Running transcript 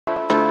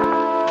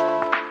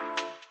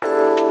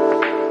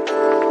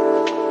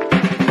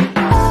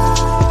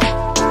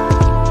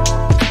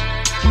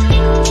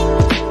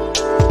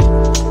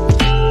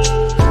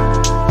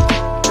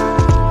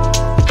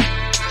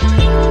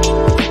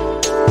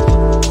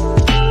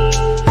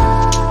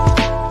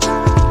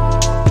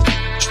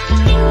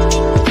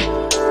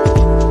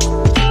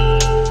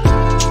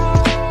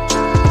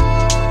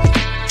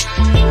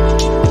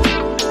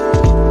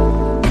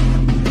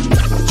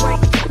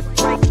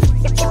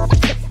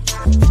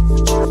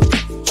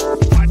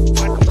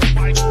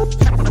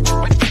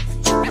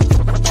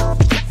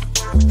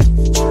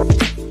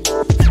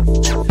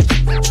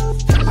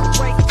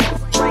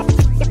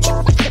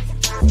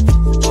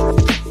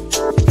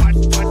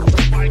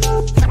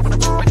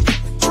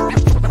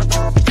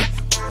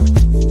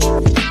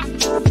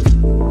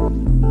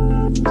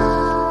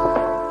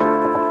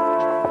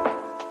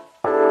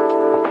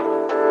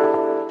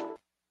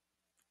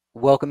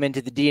Welcome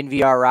into the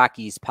DNVR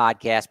Rockies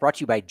podcast, brought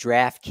to you by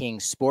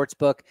DraftKings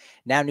Sportsbook.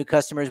 Now new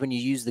customers, when you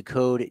use the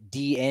code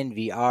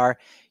DNVR,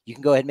 you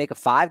can go ahead and make a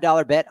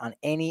 $5 bet on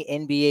any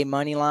NBA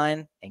money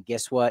line. And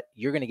guess what?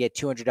 You're going to get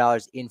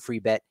 $200 in free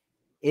bet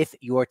if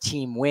your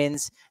team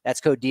wins. That's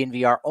code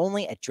DNVR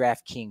only at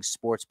DraftKings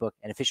Sportsbook,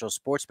 an official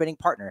sports betting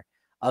partner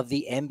of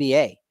the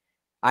NBA.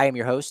 I am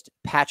your host,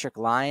 Patrick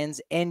Lyons,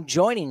 and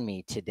joining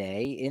me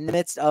today in the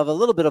midst of a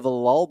little bit of a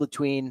lull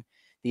between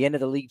the end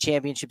of the League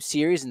Championship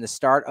Series and the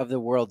start of the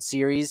World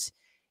Series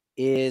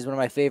is one of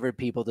my favorite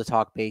people to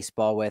talk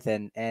baseball with.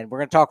 And we're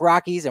going to talk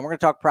Rockies and we're going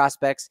to talk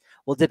prospects.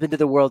 We'll dip into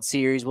the World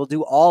Series. We'll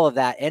do all of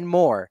that and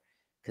more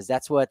because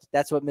that's what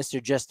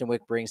Mr. Justin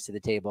Wick brings to the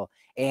table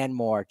and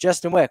more.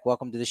 Justin Wick,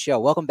 welcome to the show.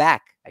 Welcome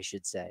back, I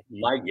should say.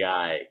 My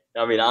guy.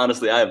 I mean,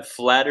 honestly, I am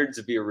flattered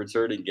to be a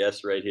returning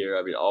guest right here.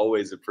 I mean,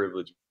 always a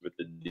privilege with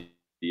the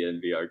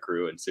DNVR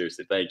crew. And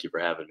seriously, thank you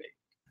for having me.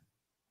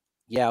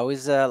 Yeah, I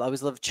always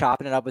love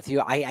chopping it up with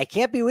you. I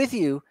can't be with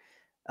you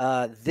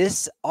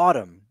this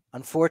autumn,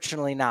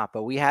 unfortunately not.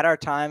 But we had our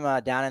time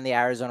down in the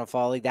Arizona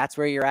Fall League. That's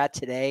where you're at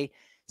today,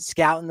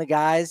 scouting the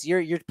guys.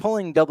 You're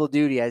pulling double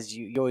duty as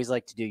you always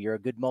like to do. You're a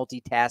good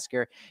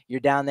multitasker. You're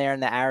down there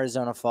in the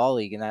Arizona Fall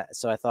League, and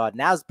so I thought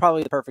now's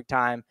probably the perfect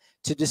time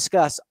to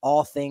discuss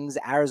all things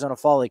Arizona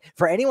Fall League.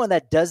 For anyone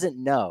that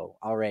doesn't know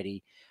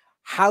already,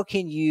 how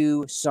can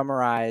you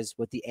summarize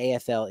what the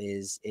AFL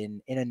is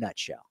in a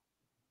nutshell?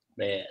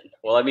 Man,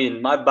 well, I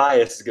mean, my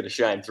bias is going to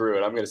shine through,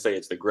 and I'm going to say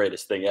it's the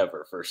greatest thing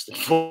ever, first and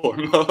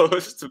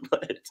foremost.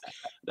 But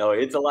no,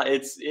 it's a lot.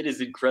 It is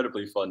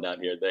incredibly fun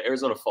down here. The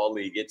Arizona Fall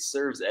League, it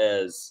serves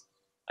as,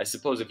 I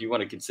suppose, if you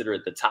want to consider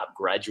it, the top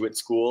graduate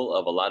school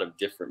of a lot of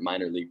different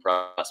minor league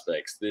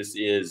prospects.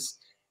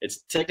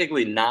 It's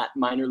technically not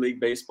minor league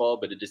baseball,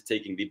 but it is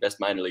taking the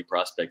best minor league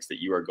prospects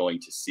that you are going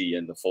to see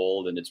in the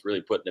fold, and it's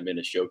really putting them in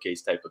a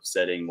showcase type of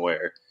setting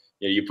where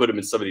you put them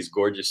in some of these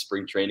gorgeous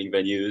spring training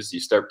venues. You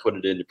start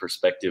putting it into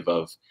perspective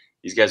of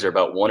these guys are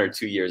about 1 or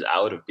 2 years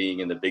out of being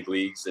in the big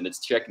leagues, and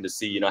it's checking to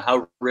see,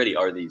 how ready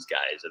are these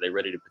guys? Are they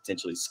ready to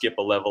potentially skip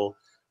a level?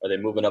 Are they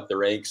moving up the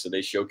ranks? Are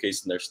they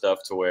showcasing their stuff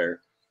to where,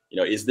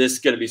 is this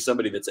going to be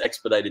somebody that's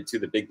expedited to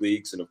the big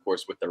leagues? And of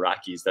course, with the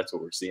Rockies, that's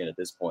what we're seeing at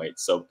this point.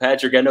 So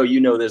Patrick, I know you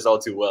know this all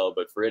too well,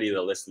 but for any of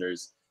the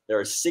listeners, there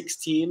are 6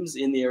 teams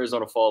in the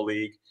Arizona Fall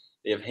League.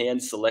 They have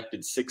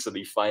hand-selected 6 of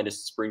the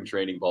finest spring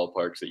training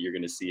ballparks that you're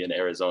going to see in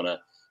Arizona.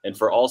 And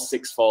for all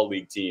 6 Fall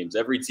League teams,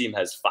 every team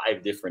has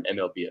 5 different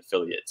MLB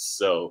affiliates.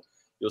 So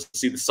you'll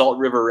see the Salt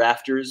River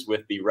Rafters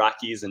with the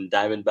Rockies and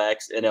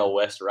Diamondbacks NL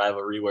West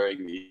rivalry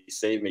wearing the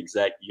same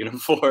exact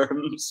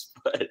uniforms.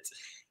 But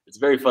it's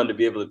very fun to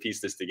be able to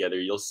piece this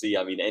together. You'll see,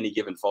 any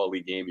given Fall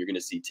League game, you're going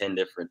to see 10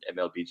 different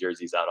MLB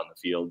jerseys out on the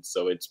field.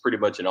 So it's pretty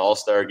much an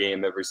all-star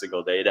game every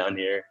single day down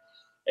here.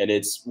 And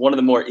it's one of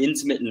the more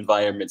intimate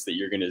environments that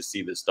you're going to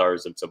see the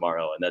stars of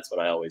tomorrow. And that's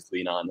what I always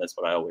lean on. That's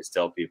what I always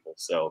tell people.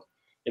 So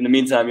in the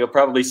meantime, you'll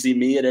probably see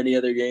me at any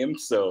other game.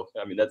 So,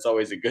 that's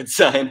always a good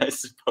sign, I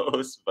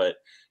suppose. But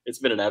it's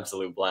been an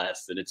absolute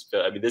blast. And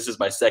this is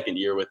my 2nd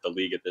year with the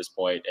league at this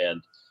point.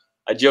 And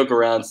I joke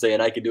around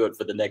saying I could do it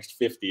for the next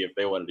 50 if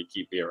they wanted to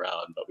keep me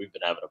around. But we've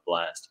been having a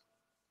blast.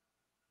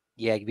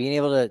 Yeah, being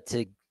able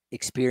to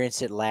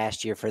experience it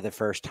last year for the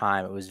first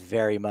time, it was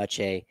very much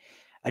a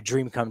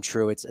dream come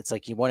true. It's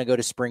like you want to go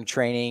to spring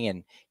training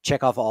and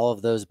check off all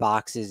of those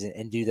boxes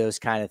and do those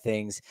kind of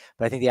things.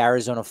 But I think the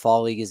Arizona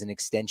Fall League is an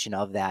extension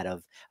of that,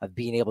 of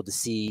being able to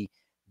see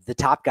the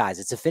top guys.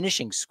 It's a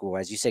finishing school,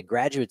 as you said,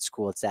 graduate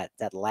school. It's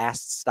that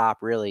last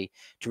stop really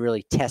to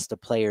really test a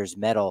player's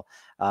mettle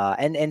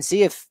and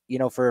see if,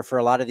 for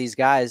a lot of these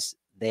guys,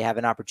 they have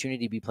an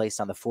opportunity to be placed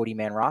on the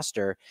 40-man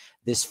roster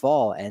this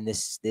fall. And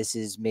this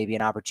is maybe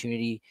an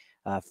opportunity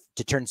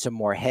to turn some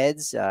more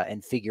heads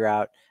and figure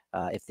out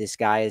if this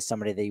guy is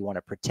somebody that you want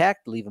to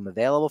protect, leave him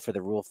available for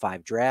the Rule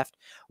 5 draft,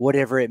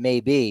 whatever it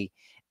may be.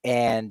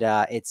 And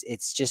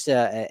it's just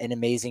an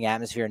amazing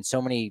atmosphere. And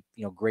so many,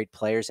 great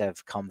players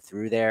have come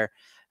through there.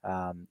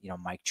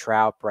 Mike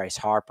Trout, Bryce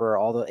Harper,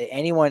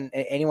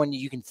 anyone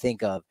you can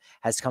think of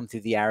has come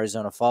through the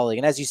Arizona Fall League.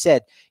 And as you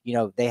said,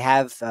 they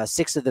have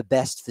 6 of the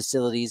best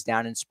facilities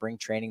down in spring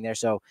training there.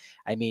 So,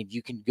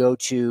 you can go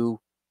to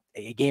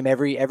a game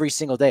every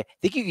single day. I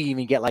think you can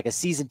even get like a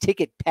season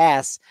ticket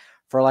pass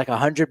for like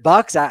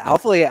 $100.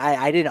 Hopefully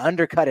I didn't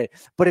undercut it,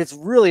 but it's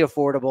really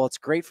affordable. It's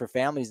great for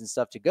families and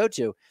stuff to go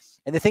to.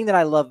 And the thing that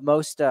I love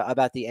most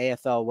about the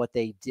AFL, what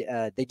they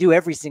do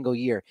every single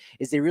year,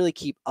 is they really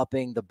keep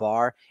upping the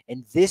bar.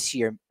 And this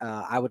year,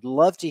 I would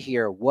love to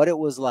hear what it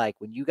was like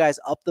when you guys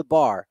upped the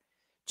bar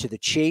to the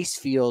Chase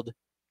Field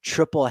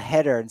triple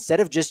header instead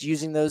of just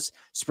using those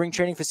spring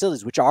training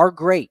facilities, which are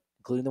great,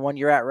 including the one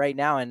you're at right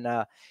now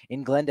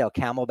in Glendale,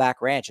 Camelback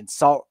Ranch, and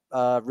Salt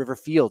River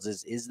Fields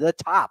is the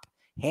top,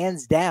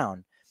 hands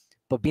down.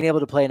 But being able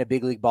to play in a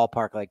big league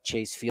ballpark like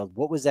Chase Field,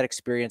 what was that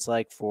experience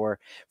like for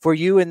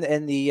you and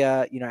the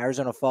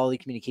Arizona Fall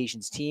League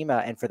communications team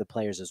and for the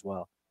players as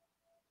well?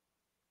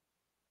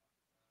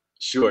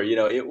 Sure.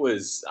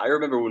 I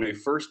remember when we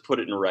first put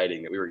it in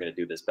writing that we were going to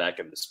do this back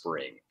in the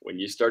spring, when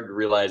you started to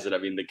realize that, I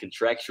mean, the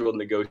contractual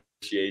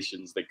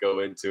negotiations that go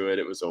into it,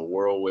 it was a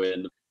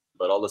whirlwind.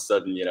 But all of a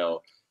sudden,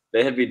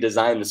 they had me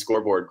design the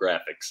scoreboard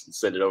graphics and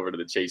send it over to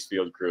the Chase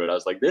Field crew. And I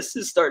was like, this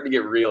is starting to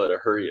get real in a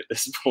hurry at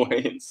this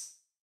point.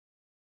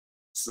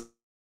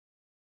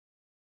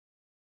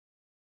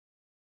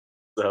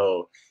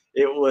 So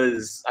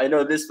I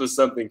know this was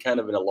something kind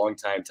of in a long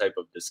time type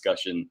of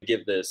discussion.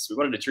 We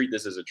wanted to treat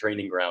this as a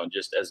training ground,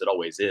 just as it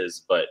always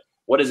is. But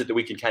what is it that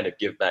we can kind of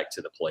give back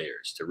to the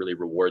players to really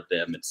reward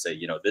them and say,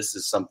 this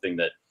is something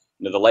that,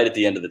 the light at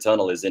the end of the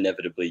tunnel is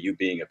inevitably you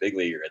being a big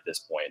leaguer at this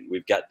point.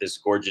 We've got this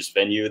gorgeous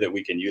venue that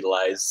we can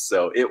utilize.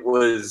 So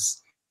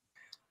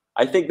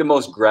I think the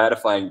most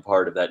gratifying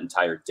part of that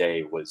entire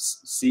day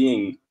was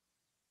seeing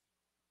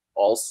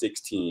all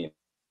 16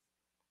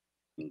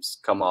 teams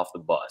come off the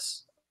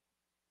bus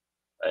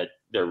at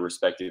their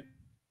respective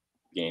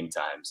game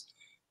times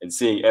and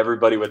seeing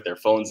everybody with their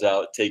phones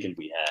out taking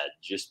we had,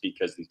 just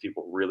because these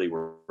people really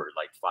were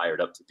like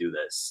fired up to do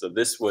this. So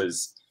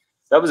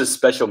that was a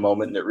special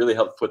moment, and it really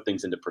helped put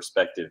things into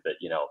perspective that,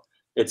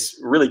 it's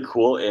really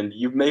cool. And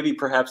you maybe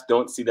perhaps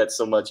don't see that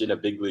so much in a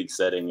big league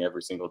setting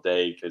every single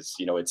day because,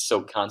 it's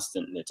so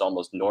constant and it's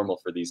almost normal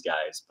for these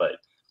guys. But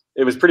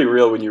it was pretty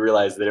real when you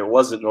realize that it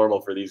wasn't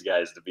normal for these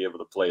guys to be able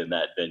to play in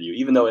that venue,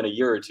 even though in a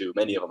year or two,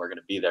 many of them are going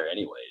to be there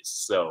anyways.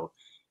 So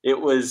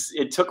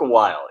it took a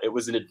while. It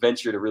was an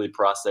adventure to really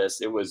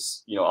process. It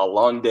was, a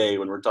long day.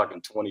 When we're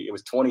talking it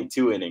was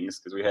 22 innings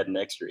because we had an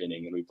extra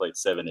inning and we played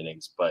 7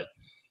 innings, but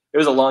it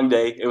was a long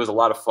day. It was a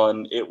lot of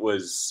fun. It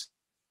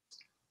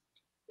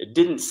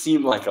didn't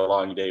seem like a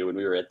long day when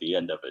we were at the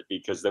end of it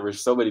because there were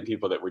so many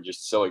people that were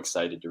just so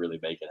excited to really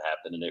make it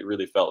happen. And it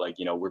really felt like,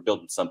 we're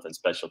building something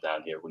special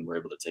down here when we're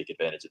able to take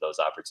advantage of those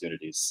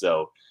opportunities.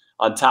 So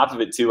on top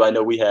of it too, I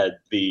know we had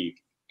the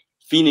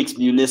Phoenix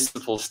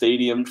Municipal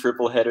Stadium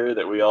triple header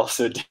that we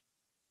also did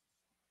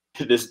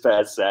this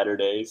past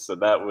Saturday. So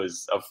that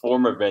was a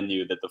former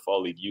venue that the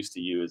Fall League used to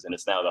use, and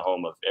it's now the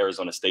home of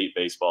Arizona State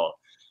baseball.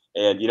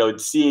 And,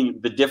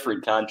 seeing the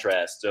different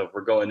contrasts of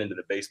we're going into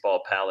the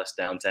baseball palace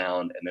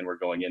downtown, and then we're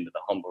going into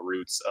the humble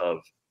roots of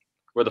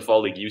where the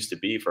Fall League used to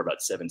be for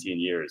about 17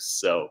 years.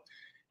 So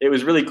it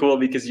was really cool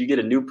because you get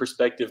a new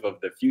perspective of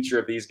the future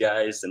of these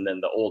guys and then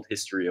the old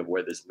history of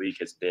where this league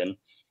has been.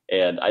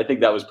 And I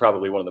think that was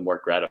probably one of the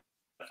more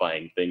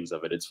gratifying things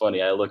of it. It's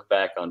funny, I look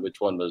back on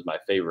which one was my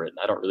favorite, and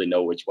I don't really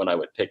know which one I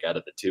would pick out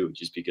of the two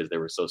just because they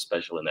were so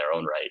special in their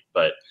own right.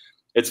 But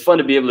it's fun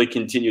to be able to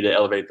continue to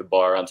elevate the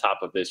bar. On top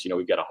of this,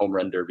 we've got a home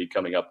run derby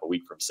coming up a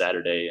week from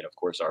Saturday. And of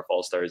course, our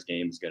Fall Stars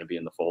game is going to be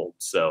in the fold.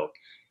 So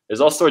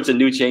there's all sorts of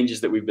new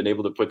changes that we've been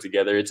able to put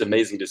together. It's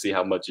amazing to see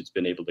how much it's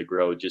been able to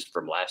grow just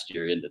from last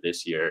year into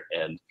this year.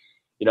 And,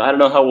 I don't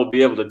know how we'll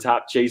be able to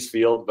top Chase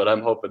Field, but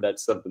I'm hoping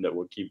that's something that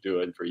we'll keep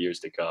doing for years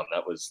to come.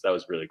 That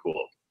was really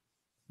cool.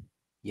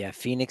 Yeah,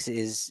 Phoenix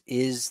is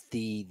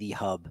the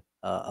hub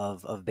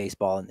of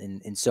baseball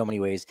in so many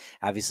ways.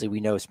 Obviously, we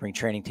know spring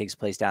training takes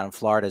place down in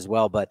Florida as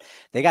well, but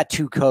they got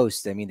 2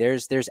 coasts. I mean,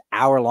 there's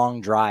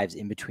hour-long drives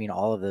in between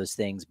all of those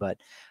things. But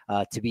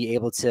to be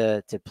able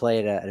to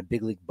play at a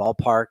big league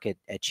ballpark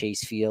at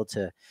Chase Field,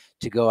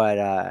 to go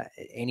at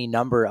any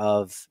number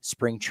of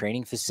spring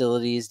training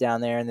facilities down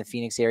there in the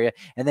Phoenix area,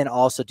 and then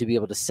also to be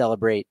able to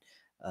celebrate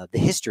the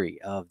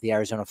history of the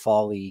Arizona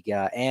Fall League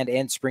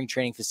and spring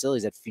training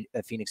facilities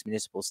at Phoenix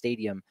Municipal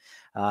Stadium,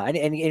 and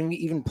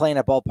even playing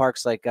at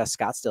ballparks like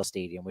Scottsdale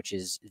Stadium, which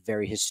is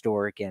very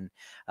historic and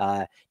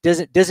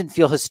doesn't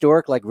feel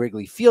historic like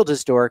Wrigley Field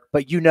historic,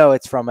 but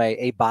it's from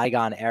a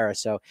bygone era.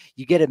 So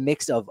you get a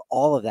mix of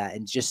all of that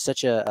in just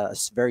such a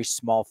very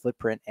small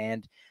footprint.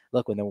 And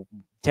look, when the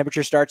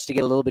temperature starts to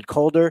get a little bit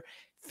colder,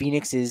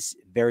 Phoenix is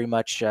very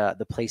much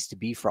the place to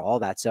be for all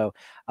that. So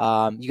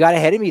you got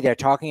ahead of me there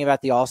talking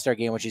about the All-Star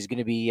game, which is going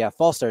to be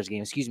Fall Stars game,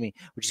 which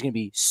is going to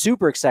be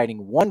super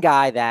exciting. One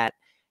guy that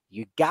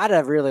you got to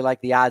really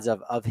like the odds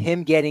of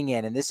him getting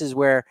in. And this is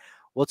where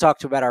we'll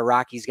talk about our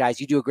Rockies guys.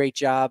 You do a great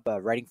job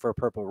writing for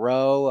Purple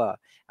Row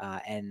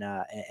and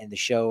the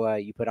show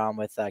you put on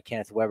with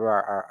Kenneth Weber,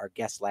 our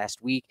guest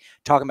last week,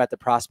 talking about the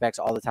prospects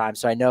all the time.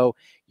 So I know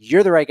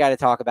you're the right guy to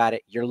talk about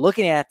it. You're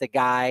looking at the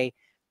guy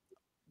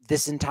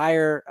this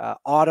entire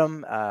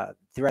autumn,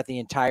 throughout the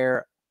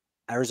entire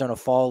Arizona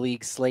Fall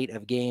League slate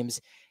of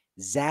games.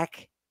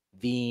 Zac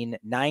Veen,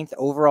 9th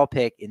overall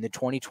pick in the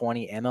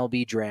 2020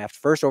 MLB draft,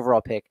 first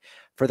overall pick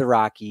for the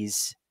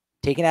Rockies,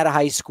 taken out of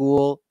high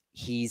school.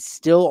 He's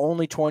still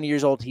only 20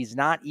 years old. He's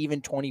not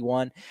even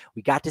 21.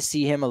 We got to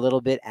see him a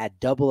little bit at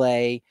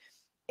AA,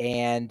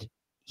 and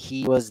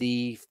he was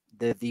the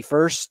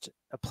first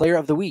player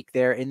of the week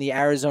there in the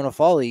Arizona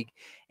Fall League,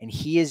 and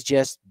he has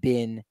just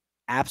been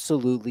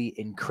absolutely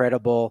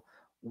incredible.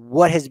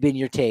 What has been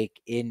your take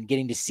in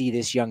getting to see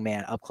this young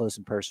man up close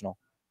and personal?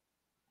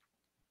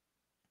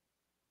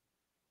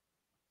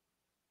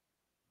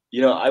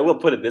 I will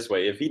put it this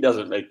way. If he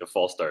doesn't make the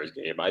Fall Stars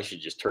game, I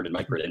should just turn in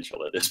my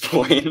credential at this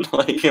point.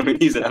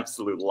 He's an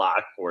absolute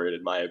lock for it,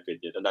 in my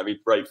opinion. And I mean,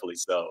 rightfully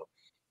so.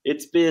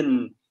 It's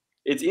been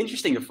it's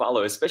interesting to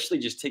follow, especially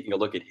just taking a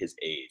look at his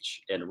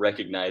age and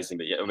recognizing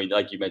that, I mean,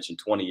 like you mentioned,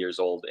 20 years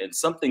old, and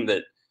something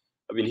that,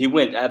 I mean, he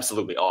went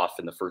absolutely off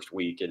in the first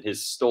week, and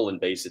his stolen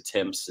base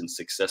attempts and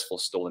successful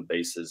stolen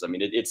bases. I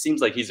mean, it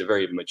seems like he's a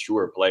very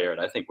mature player. And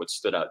I think what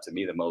stood out to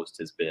me the most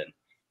has been,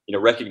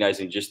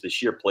 recognizing just the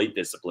sheer plate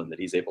discipline that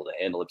he's able to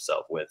handle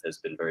himself with has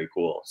been very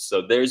cool.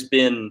 So there's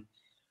been,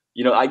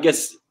 I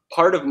guess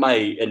part of my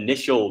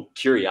initial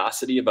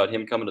curiosity about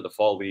him coming to the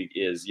fall league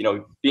is,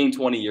 being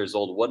 20 years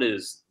old, what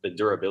is the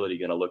durability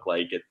going to look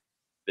like at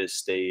this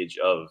stage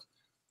of,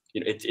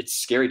 it's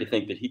scary to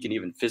think that he can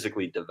even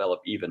physically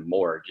develop even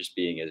more just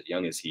being as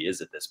young as he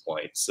is at this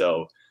point.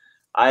 So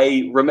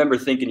I remember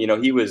thinking,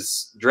 he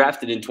was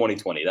drafted in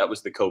 2020. That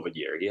was the COVID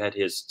year. He had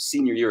his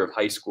senior year of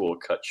high school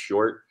cut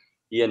short.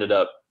 He ended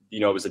up,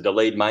 it was a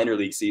delayed minor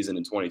league season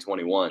in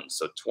 2021.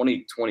 So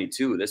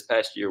 2022, this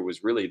past year,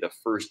 was really the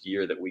first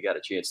year that we got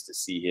a chance to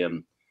see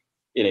him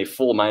in a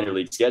full minor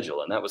league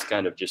schedule. And that was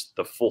kind of just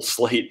the full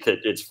slate, that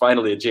it's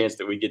finally a chance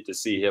that we get to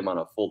see him on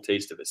a full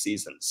taste of a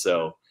season.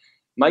 So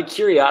my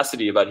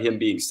curiosity about him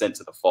being sent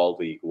to the fall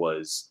league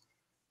was,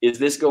 is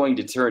this going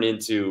to turn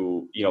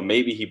into,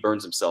 maybe he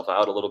burns himself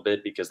out a little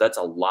bit, because that's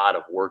a lot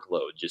of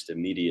workload just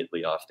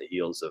immediately off the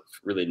heels of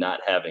really not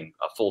having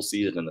a full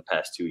season in the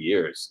past 2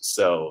 years.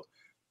 So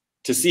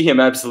to see him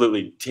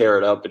absolutely tear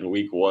it up in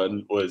week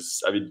one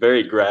was, I mean,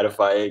 very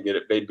gratifying. And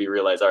it made me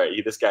realize, all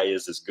right, this guy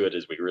is as good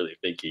as we really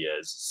think he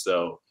is.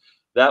 So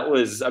that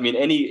was, I mean,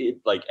 any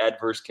like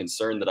adverse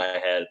concern that I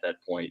had at that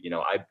point,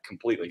 I'm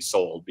completely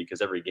sold,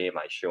 because every game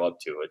I show up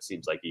to, it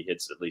seems like he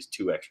hits at least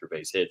 2 extra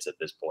base hits at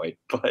this point.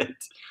 But,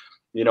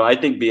 I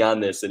think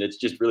beyond this, and it's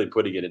just really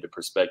putting it into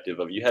perspective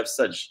of, you have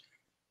such,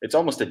 it's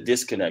almost a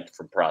disconnect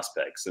from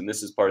prospects. And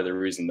this is part of the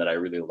reason that I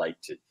really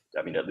like to,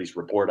 I mean, at least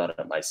report on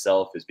it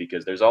myself, is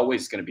because there's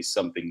always going to be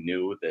something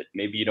new that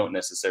maybe you don't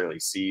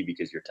necessarily see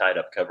because you're tied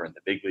up covering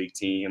the big league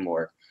team,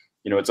 or,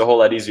 it's a whole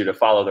lot easier to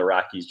follow the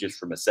Rockies just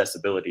from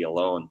accessibility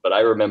alone. But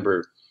I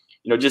remember,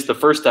 just the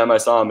first time I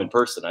saw him in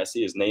person, I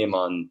see his name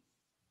on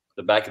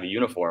the back of the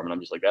uniform, and I'm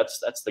just like,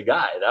 that's the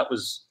guy. That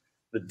was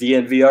the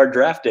DNVR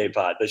draft day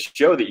pod, the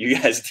show that you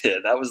guys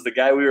did. That was the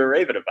guy we were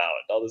raving about.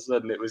 All of a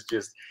sudden, it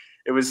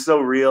was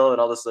so real.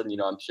 And all of a sudden,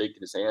 I'm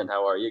shaking his hand.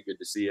 How are you? Good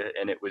to see you.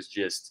 And it was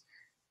just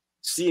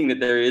seeing that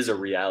there is a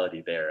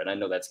reality there. And I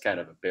know that's kind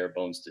of a bare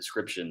bones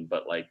description,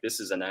 but like, this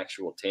is an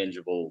actual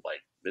tangible, like,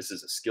 this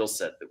is a skill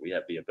set that we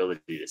have the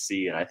ability to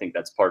see. And I think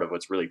that's part of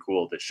what's really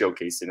cool to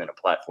showcase him in a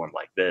platform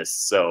like this.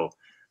 So,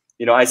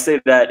 I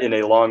say that in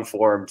a long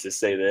form to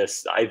say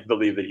this. I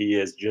believe that he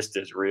is just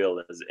as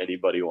real as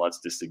anybody wants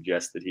to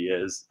suggest that he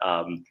is.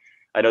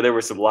 I know there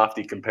were some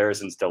lofty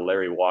comparisons to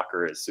Larry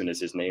Walker as soon as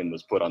his name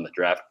was put on the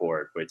draft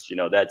board, which,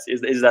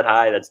 is that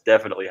high? That's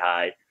definitely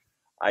high.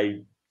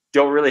 I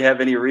don't really have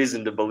any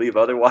reason to believe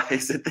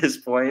otherwise at this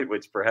point,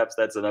 which perhaps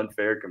that's an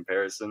unfair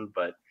comparison,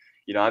 but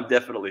I'm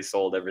definitely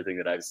sold everything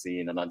that I've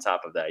seen. And on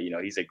top of that,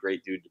 he's a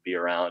great dude to be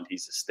around.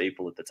 He's a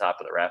staple at the top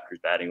of the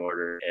Raptors batting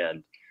order.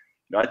 And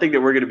I think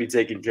that we're going to be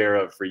taken care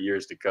of for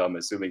years to come,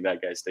 assuming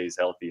that guy stays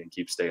healthy and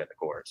keeps staying the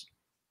course.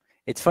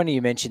 It's funny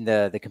you mentioned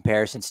the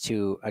comparisons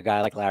to a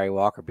guy like Larry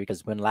Walker,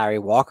 because when Larry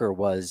Walker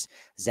was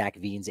Zac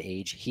Veen's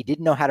age, he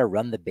didn't know how to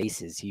run the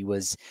bases. He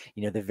was,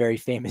 the very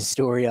famous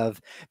story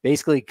of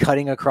basically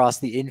cutting across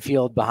the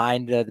infield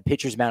behind the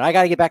pitcher's mound. I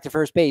got to get back to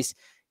first base.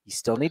 You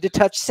still need to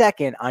touch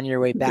second on your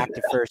way back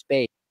to first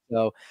base.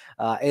 So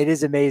it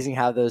is amazing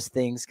how those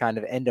things kind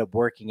of end up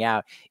working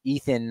out.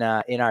 Ethan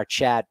in our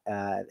chat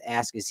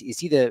asked, is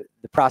he the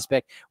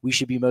prospect we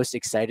should be most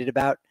excited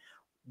about?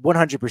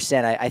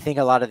 100%. I think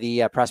a lot of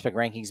the prospect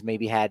rankings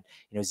maybe had,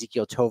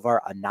 Ezequiel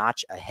Tovar a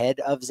notch ahead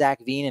of Zac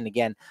Veen. And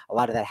again, a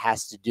lot of that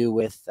has to do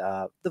with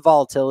the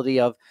volatility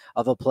of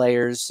a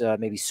player's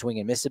maybe swing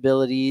and miss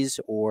abilities,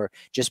 or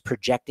just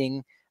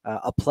projecting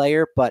a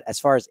player. But as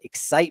far as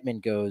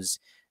excitement goes,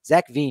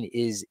 Zac Veen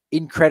is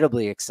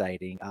incredibly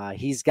exciting.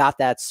 He's got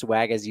that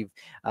swag, as you've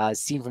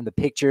seen from the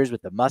pictures,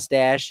 with the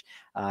mustache.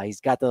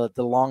 He's got the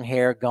long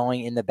hair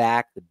going in the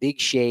back, the big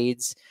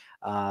shades.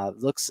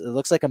 Looks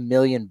like $1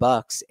 million.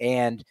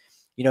 And,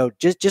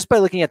 just by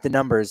looking at the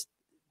numbers,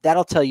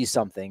 that'll tell you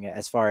something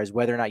as far as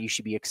whether or not you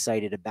should be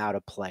excited about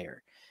a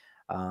player.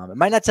 It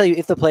might not tell you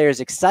if the player is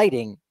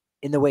exciting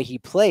in the way he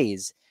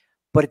plays,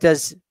 but it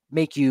does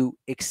make you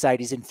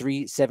excited. He's in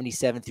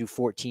 377 through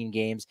 14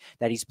 games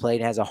that he's played,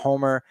 has a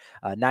homer,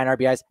 9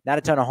 RBIs. Not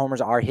a ton of homers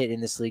are hit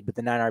in this league, but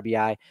the 9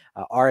 RBI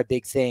are a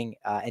big thing.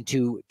 And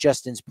to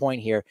Justin's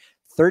point here,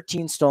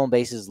 13 stolen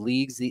bases,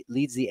 leads the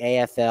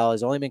AFL,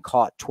 has only been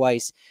caught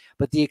twice.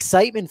 But the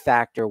excitement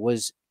factor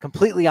was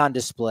completely on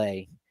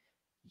display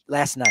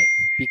last night,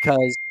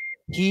 because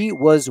he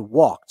was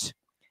walked,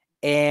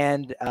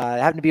 and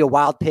happened to be a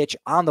wild pitch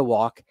on the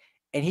walk,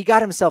 and he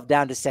got himself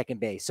down to second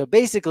base. So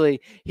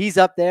basically, he's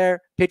up there,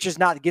 pitcher's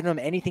not giving him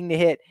anything to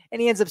hit, and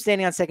he ends up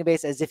standing on second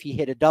base as if he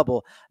hit a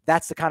double.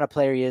 That's the kind of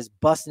player he is,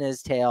 busting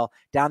his tail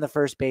down the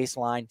first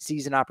baseline,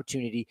 sees an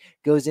opportunity,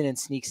 goes in and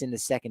sneaks into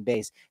second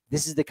base.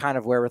 This is the kind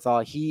of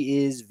wherewithal.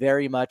 He is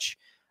very much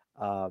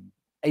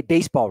a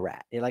baseball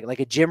rat, like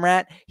a gym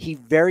rat. He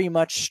very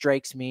much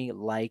strikes me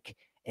like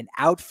an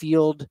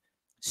outfield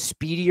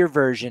speedier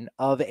version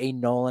of a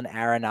Nolan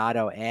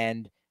Arenado.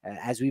 And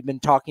as we've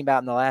been talking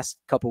about in the last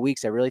couple of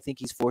weeks, I really think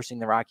he's forcing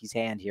the Rockies'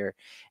 hand here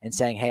and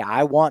saying, hey,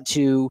 I want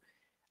to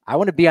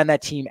be on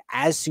that team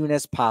as soon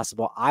as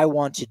possible. I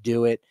want to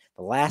do it.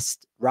 The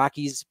last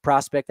Rockies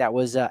prospect that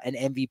was an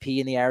MVP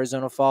in the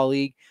Arizona Fall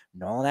League,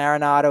 Nolan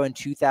Arenado in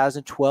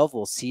 2012.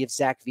 We'll see if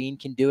Zac Veen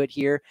can do it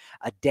here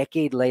a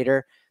decade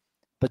later.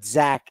 But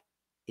Zach,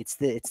 it's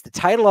the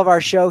title of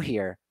our show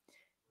here.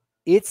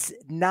 It's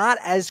not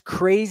as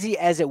crazy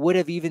as it would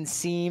have even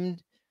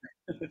seemed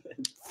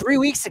 3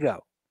 weeks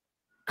ago.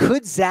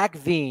 Could Zac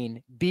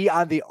Veen be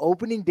on the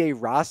opening day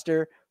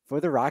roster for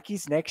the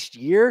Rockies next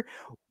year?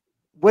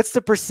 What's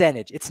the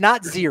percentage? It's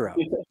not 0.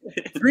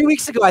 3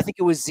 weeks ago, I think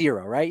it was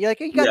 0, right? You're like,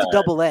 he got to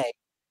Double-A,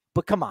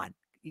 but come on,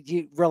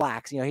 you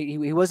relax. You know,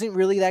 he wasn't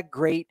really that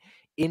great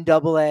in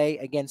Double-A.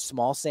 Again,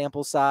 small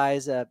sample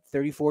size,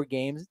 34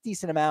 games,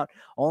 decent amount,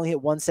 only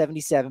hit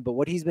 177. But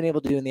what he's been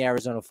able to do in the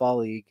Arizona Fall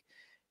League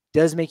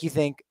does make you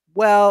think,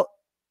 well,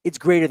 it's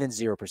greater than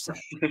 0%.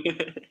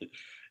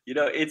 You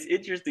know, it's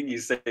interesting you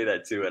say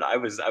that too. And I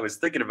was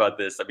thinking about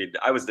this. I mean,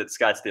 I was at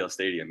Scottsdale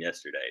Stadium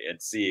yesterday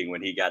and seeing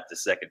when he got to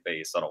second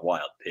base on a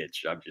wild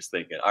pitch. I'm just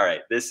thinking, all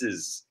right, this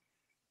is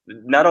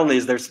not only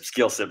is there some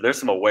skill set, there's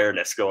some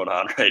awareness going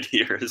on right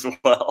here as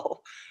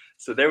well.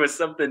 So there was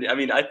something. I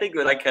mean, I think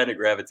what I kind of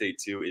gravitate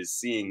to is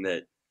seeing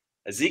that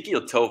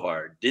Ezequiel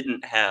Tovar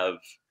didn't have.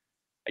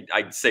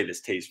 I'd say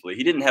this tastefully.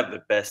 He didn't have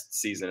the best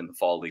season in the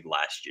fall league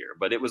last year,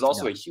 but it was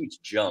also a huge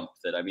jump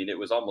that, I mean, it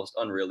was almost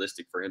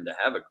unrealistic for him to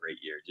have a great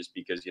year just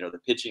because, you know, the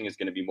pitching is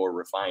going to be more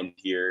refined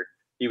here.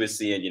 He was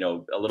seeing, you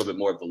know, a little bit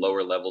more of the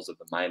lower levels of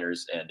the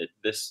minors, and it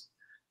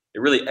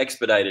really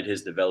expedited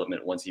his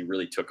development once he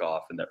really took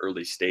off in the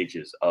early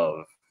stages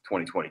of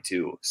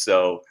 2022.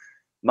 So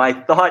my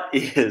thought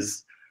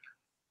is,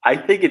 I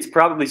think it's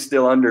probably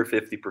still under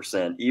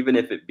 50%, even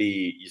if it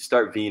be you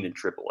start Veen in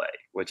AAA,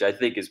 which I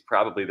think is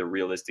probably the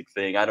realistic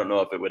thing. I don't know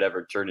if it would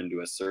ever turn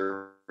into a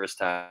service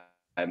time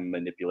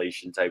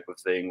manipulation type of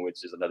thing,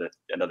 which is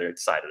another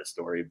side of the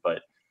story.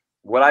 But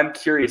what I'm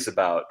curious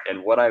about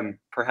and what I'm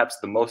perhaps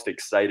the most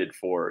excited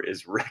for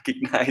is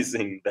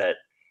recognizing that,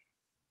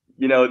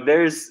 you know,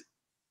 there's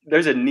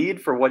a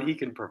need for what he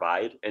can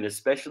provide, and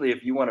especially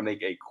if you want to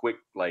make a quick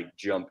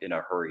jump in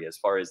a hurry. As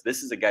far as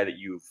this is a guy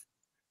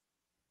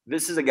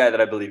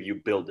that I believe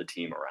you build the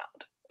team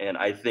around. And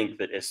I think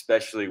that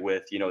especially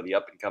with, you know, the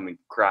up and coming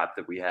crop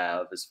that we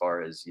have, as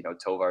far as, you know,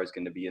 Tovar is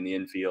going to be in the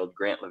infield.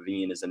 Grant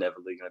Lavigne is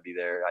inevitably going to be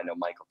there. I know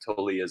Michael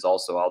Tully is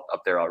also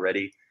up there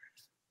already.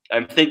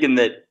 I'm thinking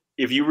that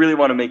if you really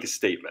want to make a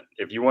statement,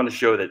 if you want to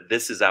show that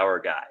this is our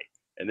guy,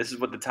 and this is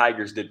what the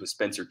Tigers did with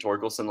Spencer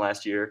Torkelson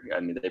last year.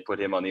 I mean, they put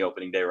him on the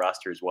opening day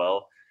roster as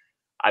well.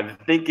 I'm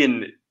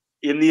thinking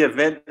in the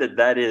event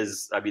that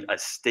is, I mean, a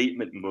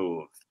statement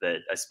move that,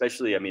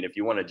 especially, I mean, if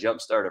you want to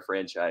jumpstart a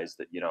franchise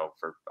that, you know,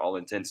 for all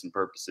intents and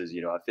purposes,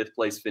 you know, a 5th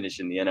place finish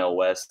in the NL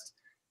West,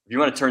 if you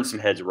want to turn some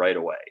heads right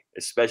away,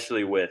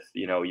 especially with,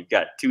 you know, you've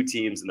got 2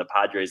 teams in the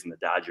Padres and the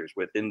Dodgers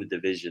within the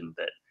division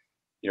that,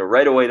 you know,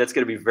 right away, that's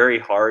going to be very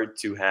hard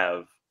to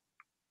have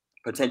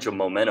potential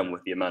momentum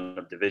with the amount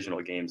of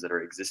divisional games that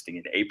are existing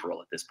in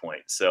April at this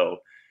point. So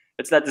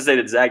it's not to say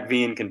that Zac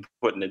Veen can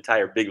put an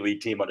entire big league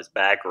team on his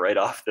back right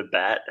off the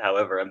bat.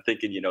 However, I'm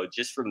thinking, you know,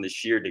 just from the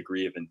sheer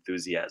degree of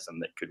enthusiasm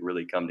that could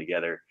really come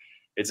together,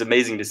 it's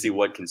amazing to see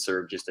what can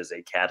serve just as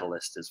a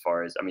catalyst. As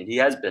far as, I mean, he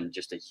has been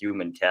just a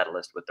human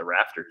catalyst with the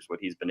Rafters, what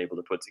he's been able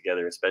to put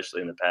together,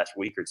 especially in the past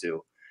week or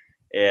two.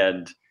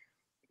 And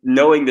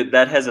knowing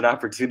that has an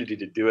opportunity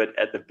to do it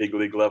at the big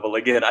league level.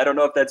 Again, I don't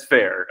know if that's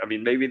fair. I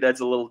mean, maybe that's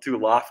a little too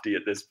lofty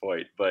at this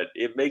point, but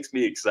it makes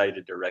me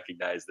excited to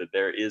recognize that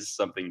there is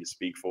something to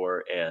speak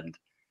for. And,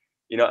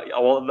 you know,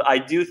 well, I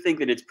do think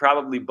that it's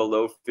probably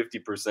below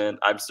 50%.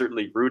 I'm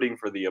certainly rooting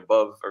for the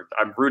above, or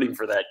I'm rooting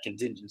for that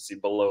contingency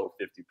below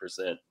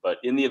 50%. But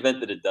in the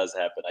event that it does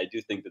happen, I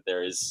do think that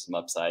there is some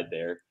upside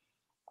there.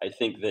 I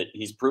think that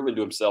he's proven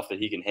to himself that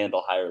he can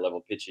handle higher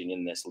level pitching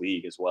in this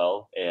league as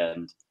well.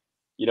 And,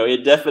 you know,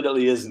 it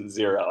definitely isn't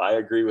 0. I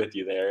agree with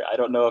you there. I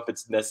don't know if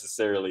it's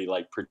necessarily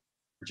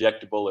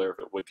projectable or if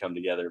it would come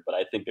together, but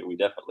I think that we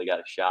definitely got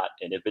a shot.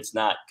 And if it's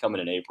not coming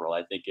in April,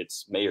 I think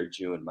it's May or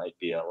June might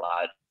be a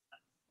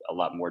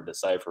lot more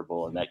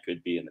decipherable, and that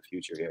could be in the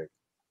future here.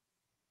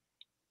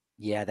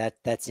 Yeah,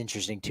 that's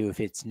interesting too.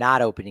 If it's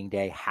not opening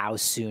day, how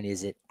soon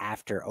is it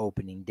after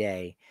opening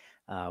day?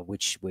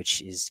 Which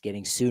is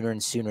getting sooner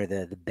and sooner,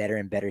 the better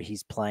and better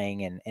he's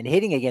playing and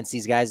hitting against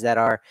these guys that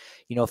are,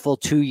 you know, full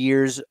 2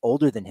 years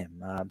older than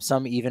him,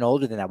 some even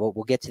older than that.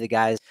 We'll get to the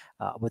guys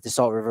with the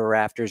Salt River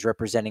Rafters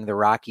representing the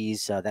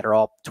Rockies that are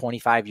all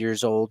 25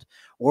 years old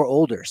or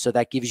older. So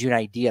that gives you an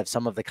idea of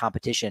some of the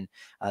competition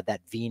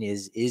that Veen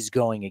is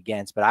going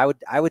against. But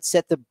I would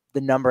set the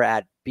number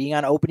at being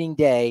on opening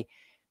day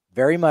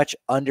very much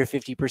under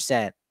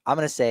 50%. I'm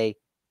going to say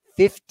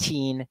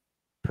 15%,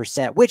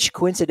 which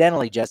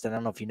coincidentally, Justin, I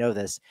don't know if you know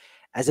this,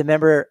 As a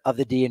member of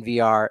the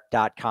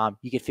DNVR.com,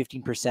 you get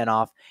 15%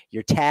 off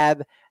your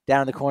tab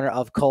down in the corner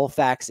of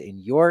Colfax in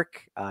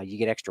York. You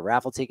get extra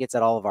raffle tickets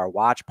at all of our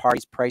watch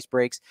parties, price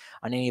breaks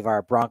on any of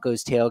our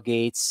Broncos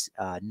tailgates,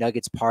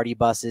 Nuggets party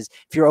buses.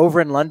 If you're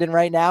over in London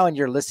right now and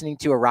you're listening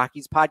to a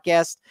Rockies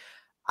podcast,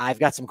 I've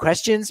got some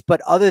questions, but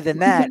other than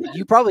that,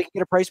 you probably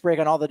get a price break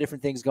on all the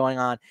different things going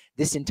on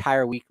this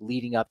entire week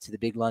leading up to the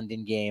big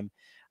London game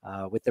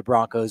with the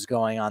Broncos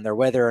going on there.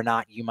 Whether or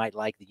not you might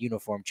like the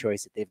uniform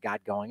choice that they've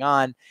got going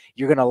on,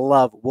 you're going to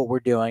love what we're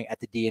doing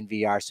at the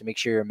DNVR. So make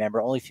sure you're a member.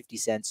 Only 50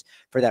 cents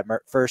for that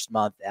first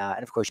month.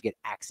 And of course, you get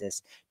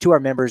access to our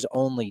members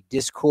only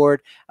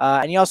Discord.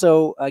 And you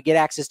also get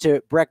access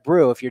to Breck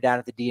Brew if you're down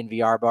at the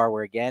DNVR bar,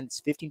 where again, it's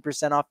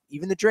 15% off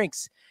even the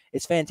drinks.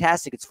 It's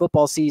fantastic. It's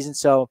football season.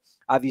 So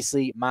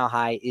obviously, Mile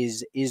High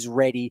is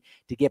ready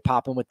to get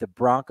popping with the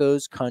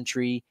Broncos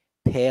Country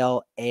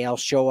Pale Ale.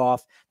 Show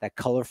off that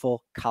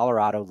colorful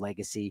Colorado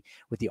legacy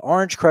with the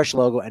Orange Crush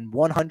logo and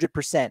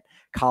 100%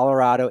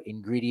 Colorado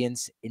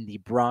ingredients in the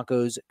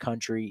Broncos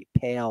Country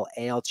Pale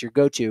Ale. It's your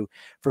go-to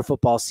for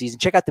football season.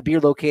 Check out the beer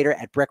locator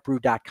at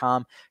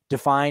breckbrew.com to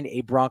find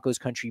a Broncos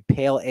Country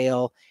Pale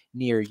Ale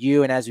near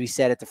you. And as we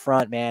said at the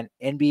front, man,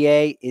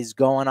 NBA is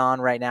going on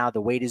right now.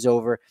 The wait is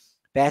over.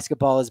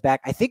 Basketball is back.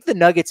 I think the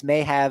Nuggets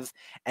may have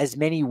as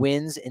many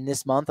wins in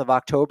this month of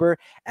October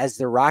as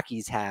the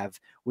Rockies have,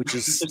 which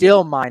is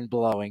still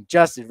mind-blowing.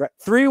 Justin,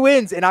 3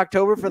 wins in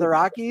October for the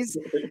Rockies.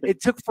 It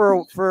took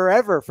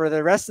forever for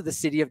the rest of the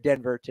city of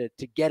Denver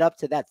to get up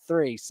to that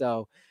 3.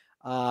 So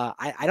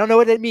I don't know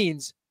what it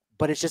means,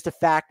 but it's just a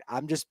fact.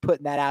 I'm just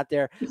putting that out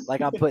there, like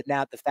I'm putting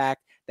out the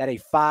fact that a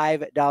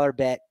 $5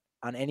 bet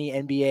on any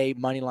NBA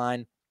money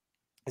line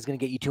is going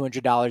to get you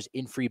 $200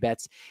 in free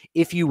bets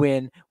if you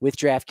win with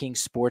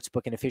DraftKings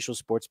Sportsbook, an official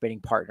sports betting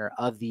partner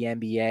of the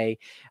NBA.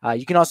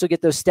 You can also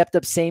get those stepped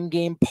up same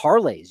game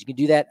parlays. You can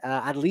do that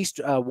at least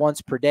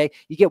once per day.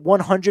 You get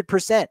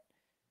 100%.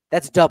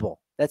 That's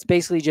double. That's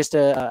basically just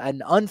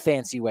an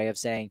unfancy way of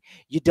saying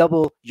you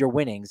double your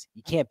winnings.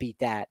 You can't beat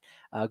that.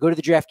 Go to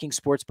the DraftKings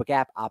Sportsbook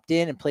app, opt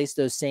in, and place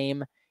those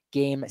same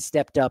game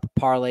stepped up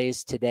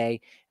parlays today.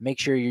 Make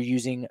sure you're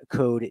using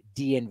code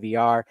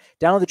DNVR.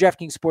 Download the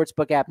DraftKings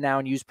Sportsbook app now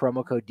and use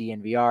promo code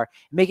DNVR.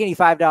 Make any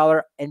 $5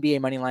 NBA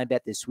moneyline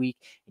bet this week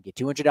and get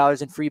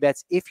 $200 in free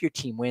bets if your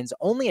team wins.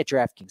 Only at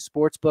DraftKings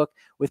Sportsbook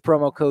with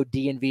promo code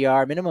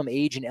DNVR. Minimum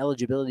age and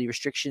eligibility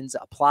restrictions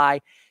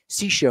apply.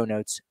 See show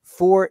notes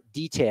for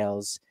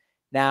details.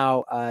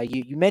 Now,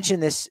 you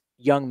mentioned this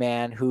young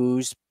man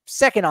who's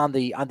second on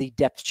the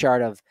depth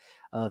chart of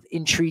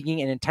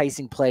intriguing and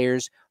enticing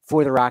players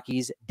for the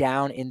Rockies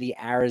down in the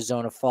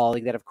Arizona Fall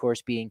League. That, of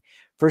course, being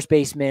first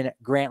baseman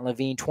Grant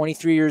Lavigne,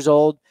 23 years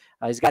old.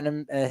 He's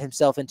gotten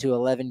himself into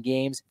 11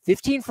 games,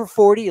 15 for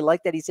 40. You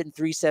like that he's hitting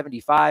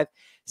 375,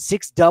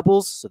 6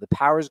 doubles. So the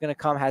power is going to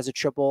come, has a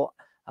triple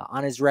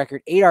on his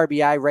record, 8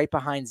 RBI right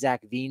behind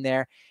Zac Veen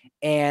there.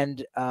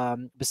 And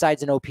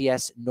besides an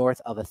OPS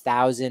north of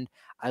 1,000,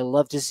 I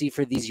love to see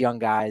for these young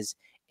guys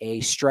a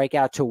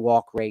strikeout to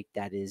walk rate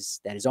that is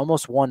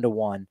almost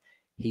 1-to-1.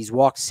 He's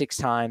walked 6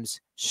 times,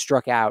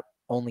 struck out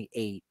only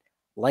 8.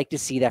 Like to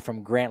see that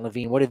from Grant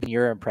Lavigne. What have been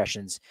your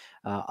impressions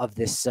of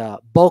this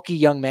bulky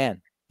young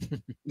man?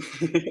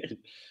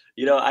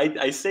 You know,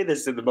 I say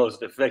this in the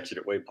most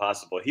affectionate way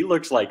possible. He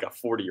looks like a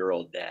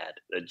 40-year-old dad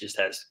that just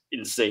has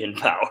insane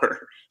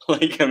power.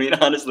 Like, I mean,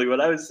 honestly,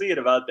 when I was seeing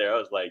him out there, I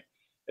was like,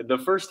 the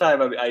first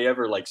time I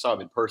ever saw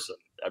him in person,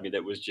 I mean,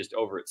 it was just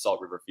over at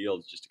Salt River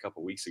Fields just a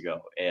couple weeks ago.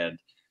 And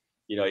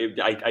you know,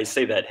 I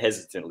say that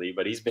hesitantly,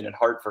 but he's been in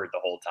Hartford the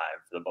whole time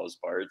for the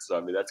most part. So,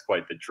 I mean, that's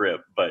quite the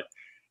trip. But,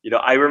 you know,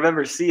 I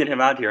remember seeing him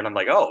out here and I'm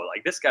like, oh,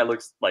 like this guy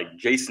looks like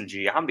Jason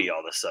Giambi all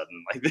of a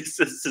sudden. Like this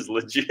is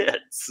legit.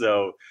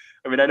 So,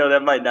 I mean, I know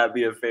that might not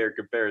be a fair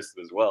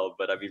comparison as well,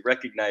 but I mean,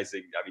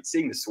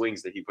 seeing the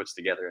swings that he puts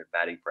together in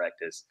batting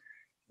practice,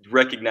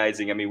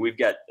 recognizing, I mean, we've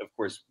got, of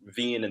course,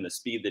 Veen and the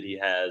speed that he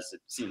has.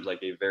 It seems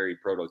like a very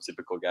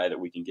prototypical guy that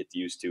we can get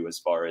used to as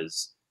far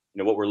as,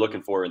 you know, what we're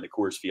looking for in the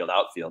Coors Field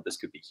outfield. This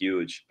could be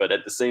huge. But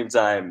at the same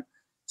time,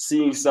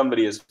 seeing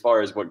somebody as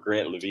far as what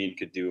Grant Lavigne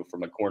could do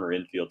from a corner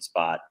infield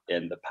spot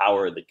and the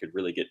power that could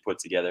really get put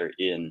together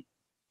in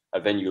a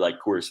venue like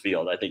Coors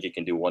Field, I think it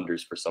can do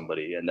wonders for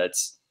somebody. And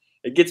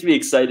it gets me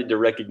excited to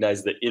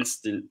recognize the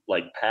instant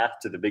path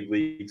to the big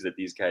leagues that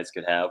these guys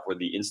could have, or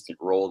the instant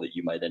role that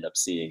you might end up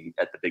seeing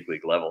at the big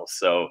league level.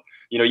 So,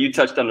 you know, you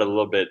touched on it a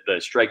little bit,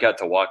 the strikeout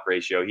to walk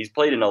ratio. He's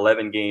played in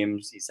 11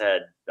 games. He's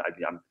had, if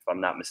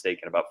I'm not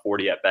mistaken, about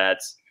 40 at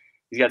bats.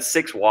 He's got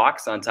 6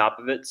 walks on top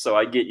of it. So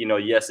I get, you know,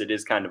 yes, it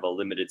is kind of a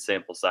limited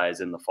sample size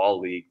in the fall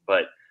league,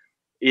 but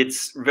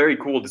it's very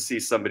cool to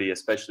see somebody,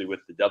 especially with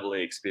the AA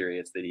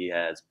experience that he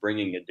has,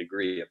 bringing a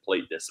degree of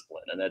plate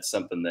discipline. And that's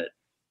something that,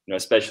 you know,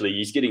 especially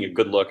he's getting a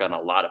good look on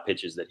a lot of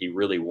pitches that he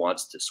really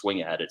wants to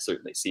swing at. It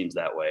certainly seems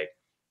that way.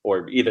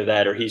 Or either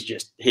that or he's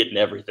just hitting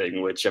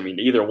everything, which, I mean,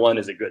 either one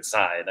is a good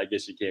sign. I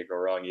guess you can't go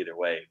wrong either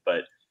way.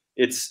 But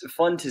it's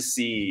fun to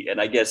see.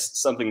 And I guess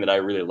something that I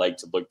really like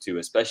to look to,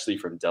 especially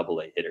from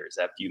AA hitters,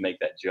 after you make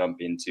that jump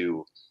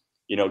into,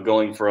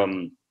 going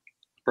from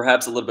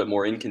perhaps a little bit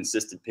more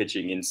inconsistent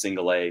pitching in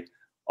single A,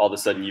 all of a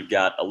sudden you've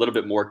got a little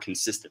bit more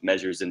consistent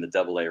measures in the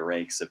double A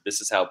ranks. If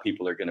this is how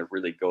people are going to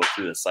really go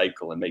through the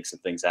cycle and make some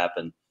things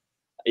happen,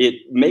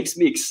 it makes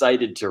me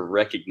excited to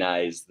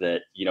recognize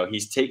that,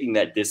 he's taking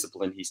that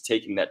discipline, he's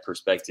taking that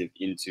perspective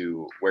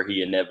into where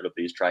he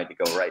inevitably is trying to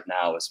go right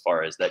now, as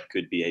far as that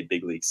could be a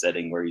big league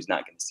setting where he's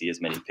not going to see as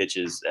many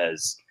pitches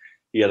as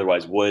he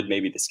otherwise would.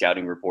 Maybe the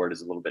scouting report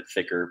is a little bit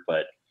thicker,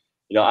 but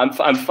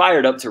I'm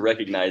fired up to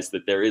recognize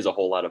that there is a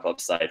whole lot of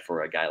upside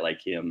for a guy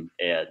like him.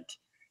 And,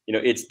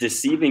 it's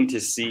deceiving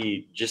to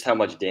see just how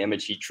much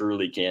damage he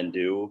truly can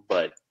do.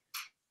 But,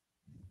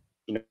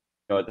 at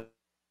the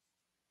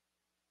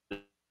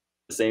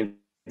same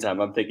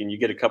time, I'm thinking you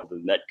get a couple of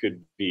them, that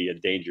could be a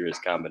dangerous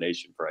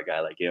combination for a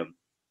guy like him.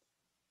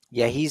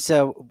 Yeah, he's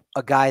a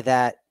guy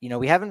that,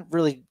 we haven't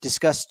really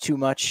discussed too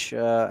much,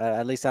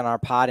 at least on our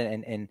pod,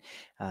 and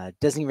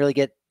doesn't really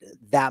get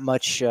that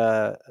much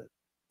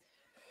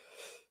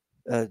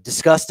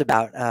discussed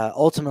about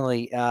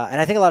ultimately.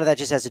 And I think a lot of that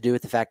just has to do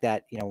with the fact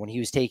that, when he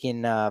was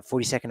taken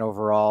 42nd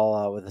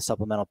overall with a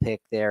supplemental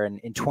pick there in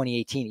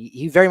 2018,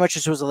 he very much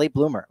just was a late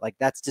bloomer. Like,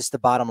 that's just the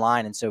bottom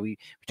line. And so we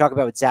talk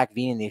about with Zac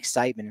Veen and the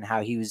excitement and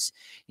how he was,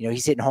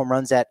 he's hitting home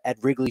runs at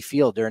Wrigley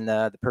Field during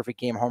the perfect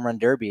game home run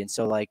derby. And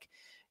so, like,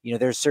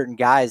 there's certain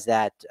guys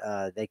that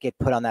they get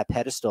put on that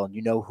pedestal, and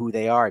who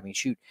they are. I mean,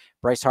 shoot,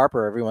 Bryce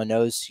Harper, everyone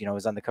knows,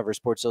 was on the cover of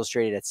Sports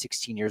Illustrated at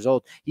 16 years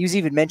old. He was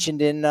even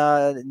mentioned in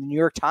the New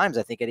York Times,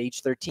 I think, at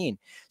age 13.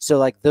 So,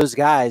 like, those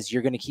guys,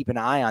 you're going to keep an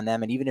eye on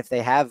them. And even if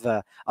they have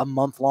a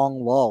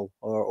month-long lull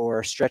or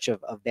a stretch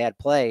of bad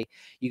play,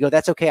 you go,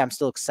 that's okay. I'm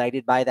still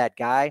excited by that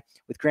guy.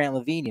 With Grant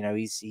Lavigne,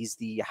 he's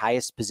the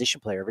highest position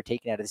player ever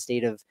taken out of the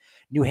state of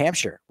New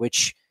Hampshire,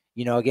 which –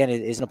 again,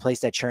 it isn't a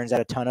place that churns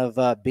out a ton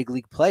of big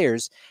league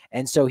players.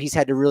 And so he's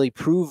had to really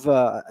prove,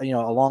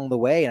 along the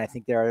way. And I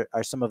think there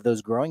are some of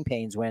those growing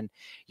pains when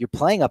you're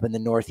playing up in the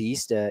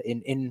Northeast,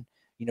 in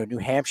New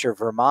Hampshire,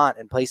 Vermont,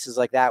 and places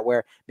like that,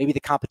 where maybe the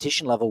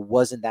competition level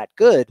wasn't that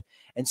good.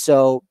 And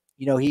so,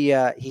 he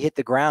hit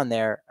the ground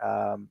there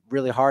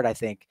really hard, I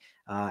think.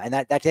 And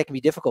that can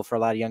be difficult for a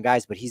lot of young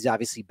guys, but he's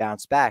obviously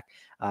bounced back.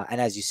 And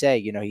as you say,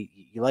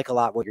 you like a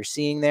lot what you're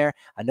seeing there.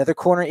 Another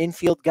corner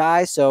infield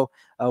guy. So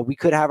we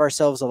could have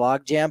ourselves a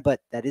logjam, but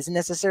that isn't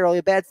necessarily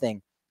a bad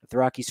thing. If the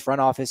Rockies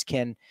front office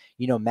can,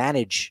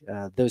 manage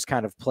those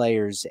kind of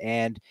players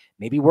and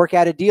maybe work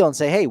out a deal and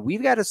say, hey,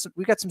 we've got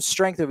some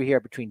strength over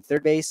here between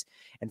third base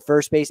and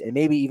first base, and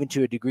maybe even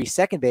to a degree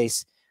second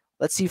base.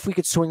 Let's see if we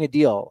could swing a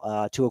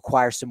deal to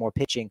acquire some more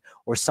pitching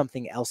or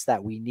something else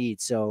that we need.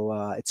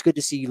 So it's good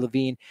to see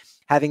Lavigne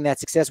having that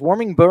success.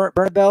 Warming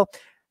Bernabel,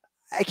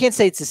 I can't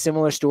say it's a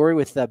similar story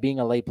with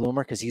being a late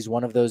bloomer, because he's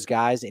one of those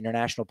guys,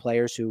 international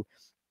players, who,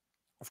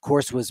 of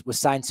course, was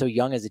signed so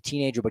young as a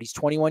teenager, but he's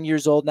 21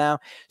 years old now,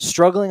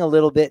 struggling a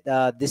little bit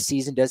this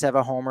season, does have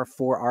a homer,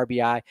 4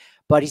 RBI,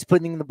 but he's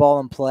putting the ball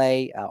in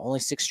play, only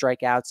 6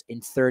 strikeouts in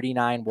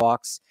 39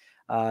 walks.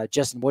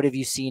 Justin, what have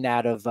you seen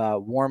out of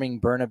Warming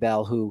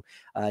Bernabel, who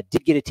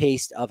did get a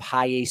taste of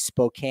High A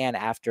Spokane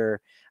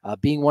after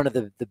being one of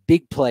the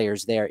big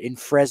players there in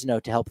Fresno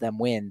to help them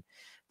win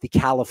the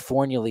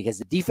California League? Has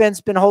the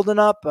defense been holding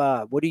up?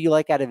 What do you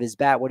like out of his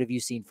bat? What have you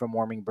seen from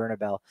Warming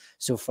Bernabel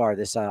so far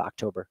this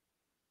October?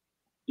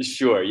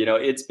 Sure.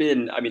 It's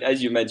been,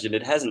 as you mentioned,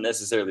 it hasn't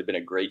necessarily been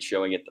a great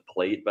showing at the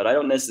plate, but I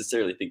don't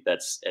necessarily think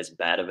that's as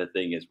bad of a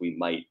thing as we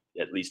might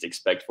at least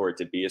expect for it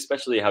to be,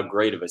 especially how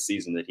great of a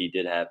season that he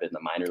did have in the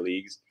minor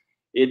leagues.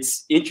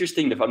 It's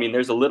interesting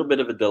there's a little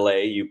bit of a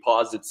delay. You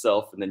pause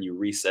itself and then you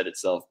reset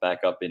itself back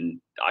up in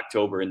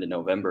October into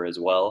November as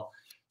well.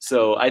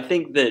 So I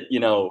think that,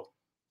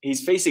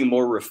 he's facing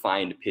more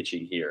refined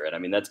pitching here.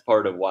 And that's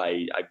part of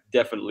why I'm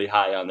definitely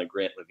high on the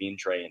Grant Lavigne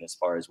train as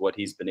far as what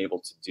he's been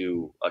able to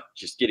do,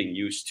 just getting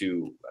used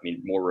to,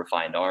 more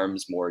refined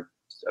arms, more,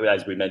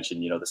 as we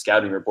mentioned, the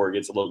scouting report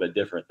gets a little bit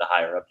different the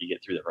higher up you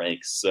get through the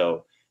ranks.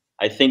 So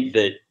I think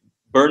that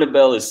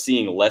Bernabel is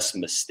seeing less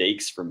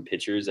mistakes from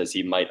pitchers as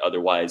he might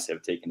otherwise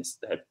have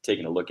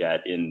taken a look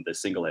at in the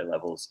single A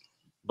levels,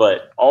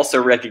 but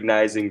also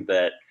recognizing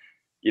that,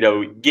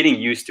 getting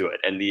used to it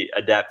and the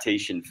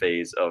adaptation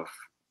phase of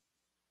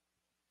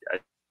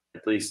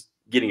at least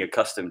getting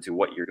accustomed to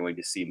what you're going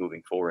to see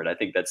moving forward. I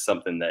think that's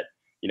something that,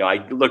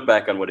 I look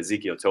back on what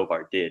Ezequiel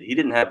Tovar did. He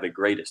didn't have the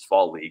greatest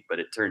fall league, but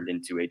it turned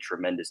into a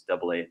tremendous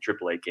AA and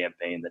AAA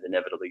campaign that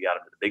inevitably got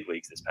him to the big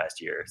leagues this past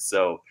year.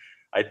 So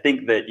I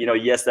think that,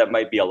 yes, that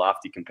might be a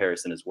lofty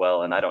comparison as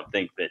well. And I don't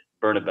think that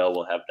Bernabel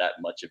will have that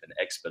much of an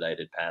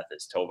expedited path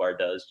as Tovar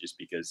does, just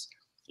because,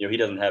 he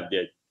doesn't have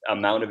the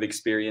amount of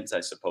experience, I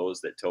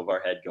suppose, that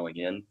Tovar had going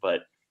in.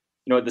 But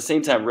at the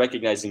same time,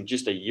 recognizing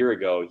just a year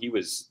ago, he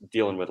was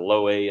dealing with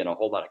low A and a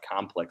whole lot of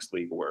complex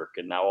league work.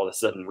 And now all of a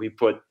sudden we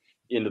put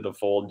into the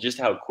fold just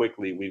how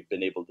quickly we've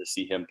been able to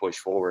see him push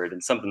forward.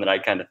 And something that I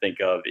kind of think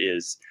of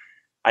is,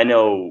 I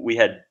know we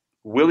had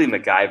Willie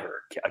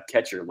McIver, a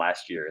catcher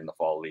last year in the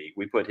fall league,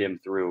 we put him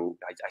through.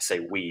 I say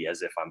we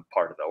as if I'm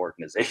part of the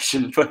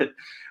organization, but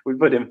we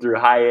put him through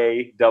high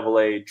A, double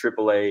A,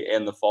 triple A,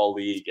 and the fall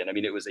league. And I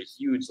mean, it was a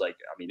huge, like,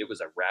 I mean, it was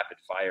a rapid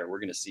fire.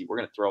 We're going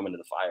to throw him into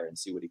the fire and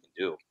see what he can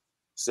do.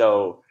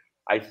 So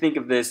I think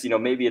of this,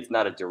 maybe it's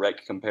not a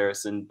direct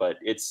comparison, but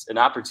it's an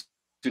opportunity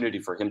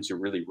for him to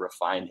really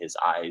refine his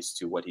eyes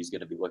to what he's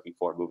going to be looking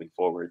for moving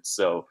forward.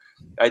 So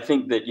I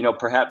think that,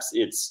 perhaps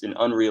it's an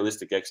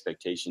unrealistic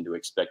expectation to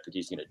expect that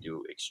he's going to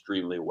do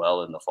extremely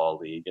well in the fall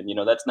league. And,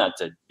 that's not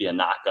to be a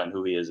knock on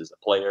who he is as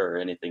a player or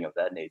anything of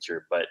that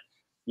nature. But,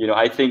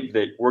 I think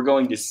that we're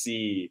going to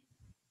see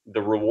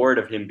the reward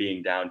of him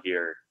being down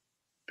here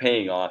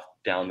paying off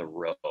down the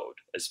road,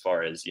 as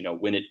far as,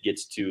 when it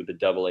gets to the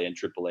double A and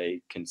triple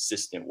A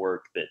consistent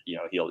work that,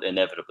 he'll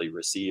inevitably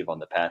receive on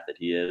the path that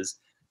he is.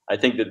 I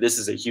think that this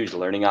is a huge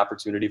learning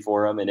opportunity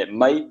for him. And it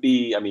might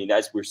be, I mean,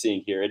 as we're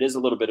seeing here, it is a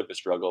little bit of a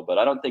struggle, but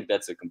I don't think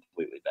that's a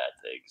completely bad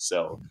thing.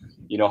 So,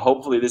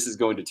 hopefully this is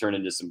going to turn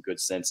into some good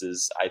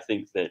senses. I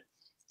think that,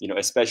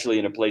 especially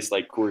in a place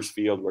like Coors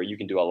Field where you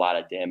can do a lot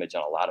of damage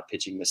on a lot of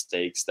pitching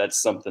mistakes,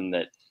 that's something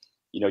that,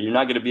 you're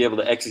not going to be able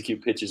to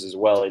execute pitches as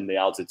well in the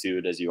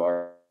altitude as you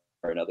are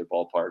in other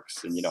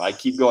ballparks. And, I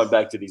keep going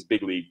back to these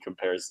big league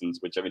comparisons,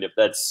 which, I mean, if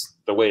that's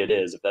the way it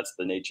is, if that's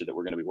the nature that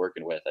we're going to be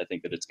working with, I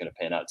think that it's going to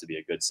pan out to be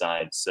a good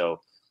sign. So,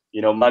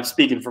 I'm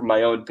speaking from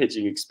my own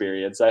pitching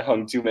experience. I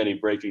hung too many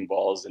breaking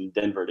balls in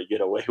Denver to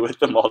get away with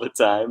them all the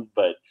time.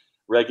 But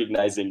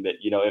recognizing that,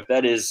 if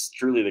that is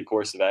truly the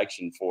course of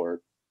action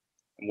for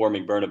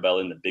Warming Bernabel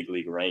in the big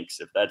league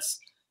ranks, if that's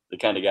the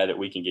kind of guy that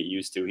we can get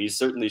used to, he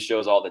certainly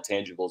shows all the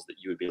tangibles that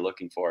you would be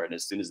looking for. And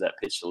as soon as that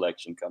pitch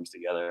selection comes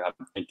together,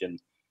 I'm thinking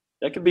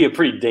that could be a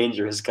pretty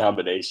dangerous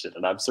combination.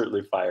 And I'm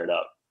certainly fired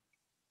up.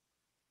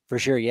 For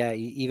sure, yeah.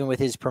 Even with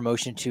his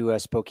promotion to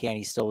Spokane,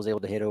 he still was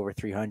able to hit over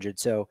 300.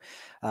 So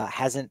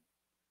hasn't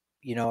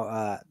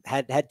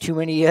had too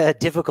many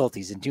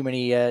difficulties and too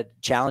many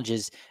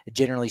challenges,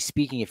 generally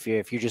speaking, if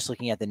you're just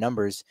looking at the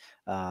numbers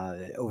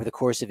over the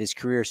course of his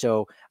career.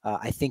 So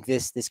I think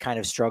this kind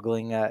of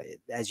struggling,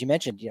 as you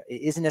mentioned, it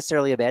isn't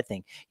necessarily a bad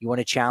thing. You want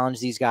to challenge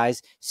these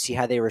guys, see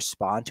how they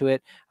respond to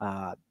it.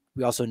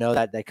 We also know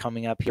that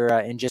coming up here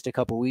in just a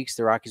couple of weeks,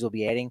 the Rockies will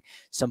be adding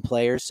some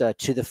players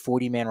to the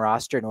 40-man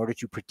roster in order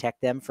to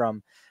protect them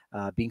from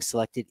being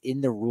selected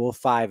in the Rule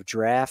 5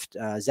 draft.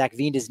 Zac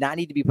Veen does not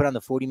need to be put on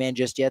the 40-man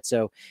just yet.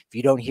 So if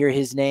you don't hear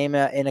his name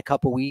in a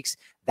couple weeks,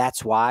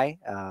 that's why.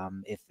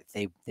 If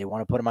they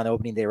want to put him on the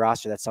opening day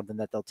roster, that's something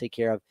that they'll take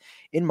care of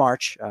in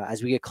March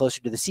as we get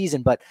closer to the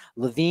season. But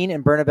Lavigne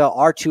and Bernabel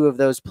are two of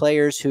those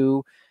players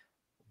who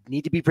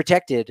need to be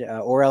protected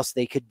or else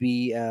they could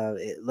be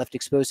left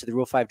exposed to the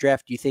Rule 5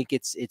 draft. Do you think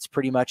it's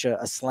pretty much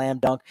a slam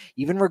dunk,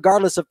 even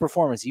regardless of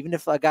performance, even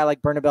if a guy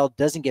like Bernabel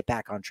doesn't get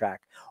back on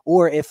track,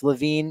 or if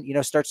Lavigne,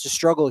 starts to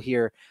struggle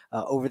here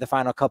over the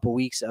final couple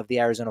weeks of the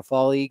Arizona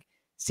Fall League?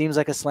 Seems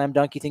like a slam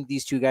dunk. You think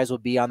these two guys will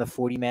be on the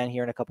 40-man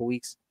here in a couple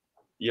weeks?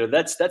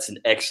 That's an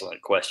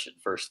excellent question,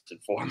 first and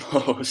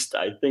foremost.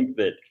 I think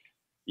that,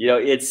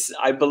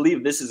 I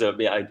believe this is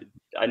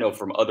I know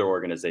from other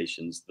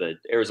organizations that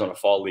Arizona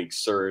Fall League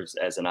serves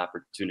as an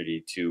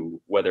opportunity to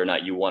whether or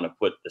not you want to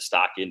put the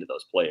stock into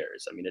those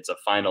players. I mean, it's a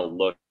final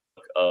look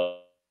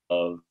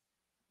of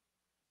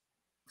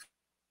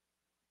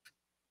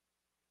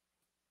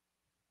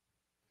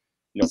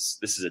this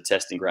is a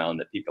testing ground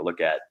that people look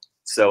at.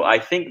 So I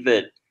think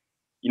that,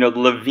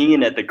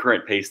 Lavigne at the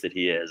current pace that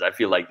he is, I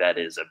feel like that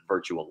is a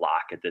virtual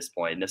lock at this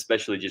point, and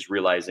especially just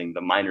realizing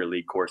the minor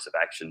league course of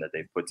action that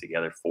they've put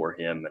together for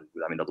him, and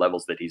I mean the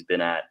levels that he's been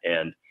at.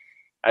 And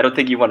I don't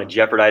think you want to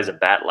jeopardize a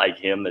bat like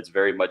him that's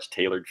very much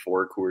tailored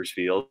for Coors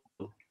Field.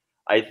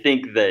 I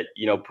think that,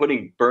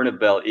 putting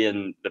Bernabel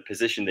in the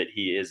position that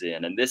he is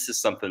in, and this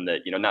is something that,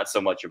 not so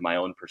much of my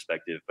own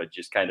perspective, but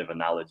just kind of a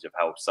knowledge of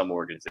how some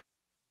organizations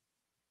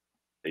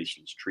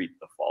treat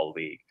the fall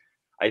league.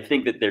 I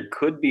think that there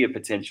could be a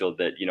potential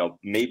that,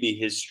 maybe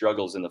his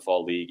struggles in the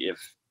fall league, if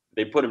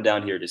they put him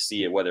down here to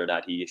see whether or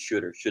not he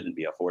should or shouldn't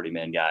be a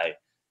 40-man guy,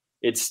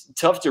 it's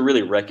tough to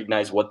really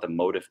recognize what the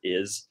motive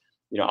is.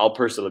 I'll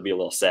personally be a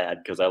little sad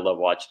because I love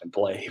watching him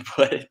play,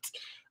 but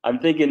I'm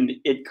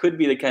thinking it could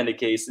be the kind of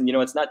case. And,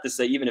 it's not to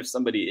say even if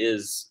somebody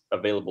is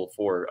available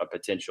for a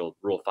potential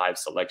Rule 5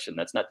 selection,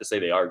 that's not to say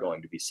they are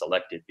going to be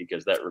selected,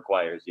 because that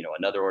requires,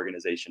 another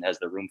organization has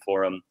the room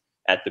for them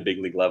at the big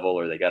league level,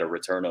 or they got to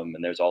return them.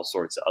 And there's all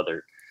sorts of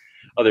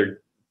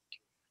other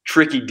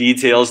tricky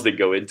details that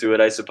go into it,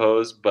 I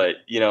suppose. But,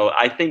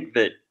 I think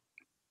that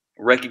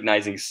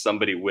recognizing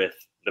somebody with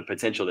the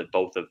potential that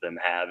both of them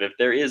have, if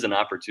there is an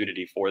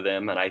opportunity for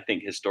them, and I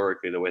think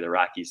historically the way the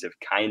Rockies have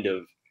kind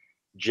of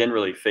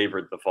generally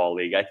favored the fall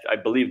league, I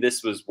believe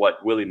this was what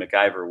Willie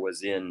McIver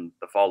was in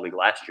the fall league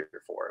last year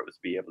for. It was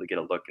be able to get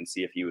a look and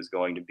see if he was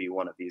going to be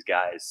one of these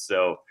guys.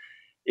 So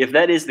if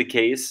that is the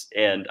case,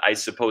 and I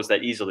suppose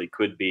that easily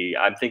could be,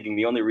 I'm thinking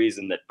the only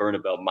reason that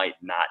Bernabel might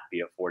not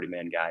be a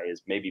 40-man guy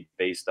is maybe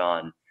based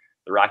on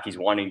the Rockies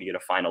wanting to get a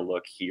final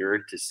look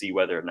here to see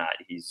whether or not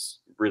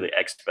he's really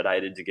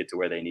expedited to get to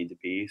where they need to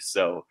be.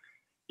 So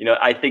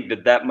I think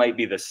that might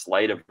be the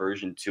slight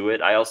aversion to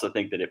it. I also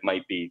think that it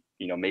might be,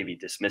 maybe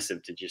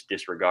dismissive to just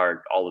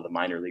disregard all of the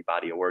minor league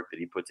body of work that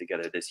he put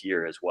together this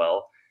year as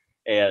well.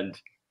 And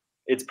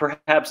it's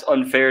perhaps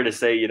unfair to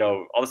say,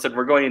 all of a sudden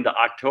we're going into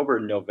October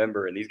and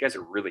November, and these guys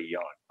are really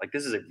young. Like,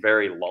 this is a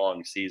very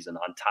long season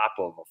on top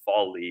of a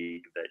fall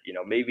league that,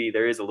 maybe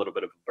there is a little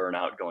bit of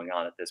burnout going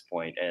on at this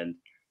point. And,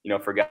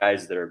 for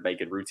guys that are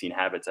making routine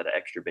habits out of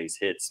extra base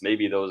hits,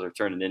 maybe those are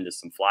turning into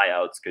some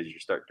flyouts because you're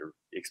starting to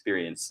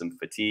experience some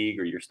fatigue,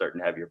 or you're starting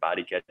to have your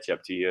body catch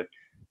up to you,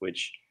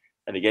 which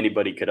I think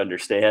anybody could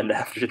understand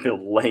after the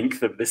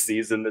length of the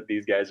season that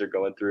these guys are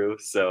going through.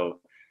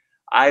 So,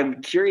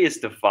 I'm curious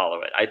to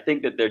follow it. I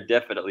think that there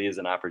definitely is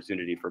an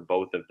opportunity for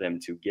both of them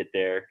to get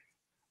there.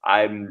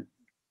 I'm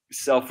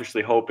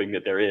selfishly hoping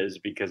that there is,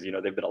 because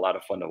they've been a lot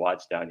of fun to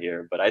watch down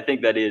here. But I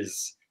think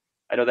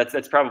I know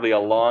that's probably a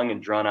long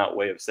and drawn out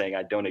way of saying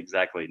I don't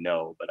exactly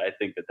know, but I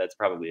think that that's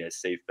probably a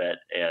safe bet.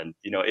 And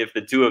if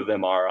the two of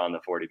them are on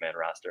the 40-man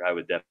roster, I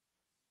would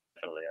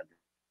definitely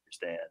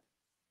understand.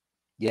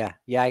 Yeah,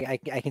 yeah, I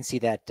can see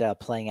that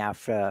playing out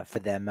for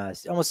them.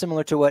 Almost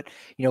similar to what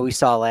we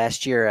saw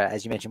last year,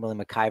 as you mentioned, Willie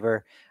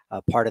McIver,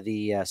 part of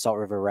the Salt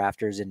River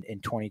Rafters in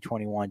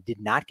 2021,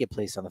 did not get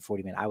placed on the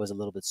 40-man. I was a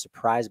little bit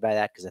surprised by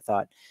that because I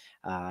thought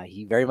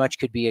he very much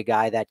could be a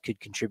guy that could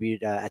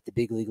contribute at the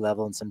big league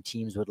level, and some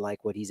teams would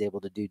like what he's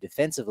able to do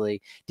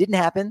defensively. Didn't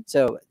happen.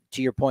 So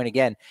to your point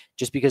again,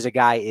 just because a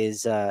guy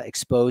is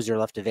exposed or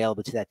left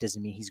available to that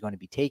doesn't mean he's going to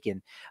be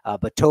taken.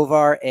 But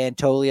Tovar and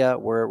Tolia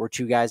were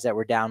two guys that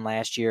were down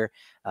last year.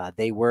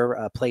 They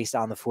were placed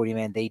on the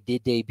 40-man. They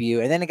did debut.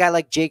 And then a guy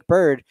like Jake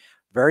Bird,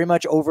 very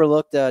much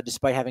overlooked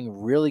despite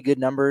having really good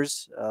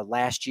numbers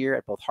last year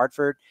at both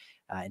Hartford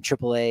and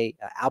AAA.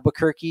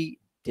 Albuquerque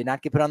did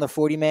not get put on the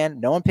 40-man.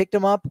 No one picked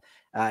him up.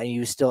 And he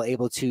was still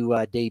able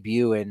to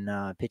debut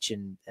and pitch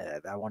in,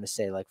 I want to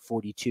say, like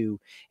 42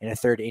 in a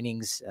third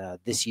innings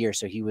this year.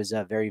 So he was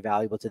very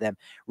valuable to them.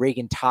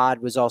 Reagan Todd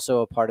was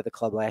also a part of the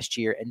club last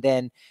year. And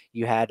then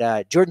you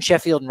had Jordan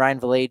Sheffield and Ryan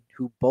Valade,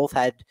 who both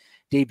had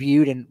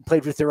debuted and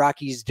played with the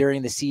Rockies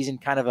during the season.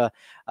 Kind of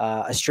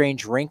a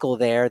strange wrinkle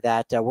there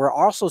that we're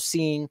also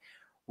seeing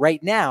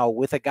right now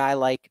with a guy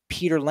like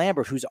Peter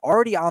Lambert, who's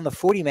already on the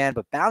 40-man,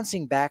 but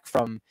bouncing back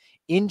from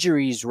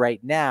injuries right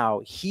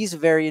now. He's a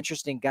very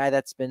interesting guy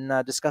that's been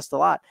discussed a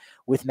lot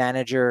with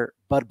manager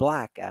Bud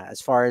Black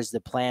as far as the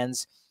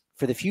plans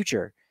for the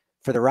future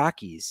for the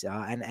Rockies.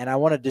 And I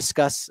want to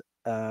discuss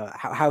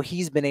how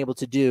he's been able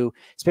to do,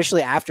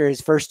 especially after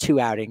his first two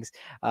outings,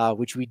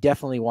 which we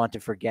definitely want to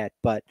forget.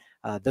 But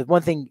the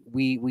one thing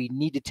we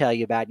need to tell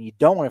you about, and you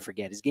don't want to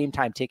forget, is Game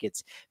Time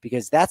tickets,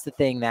 because that's the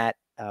thing that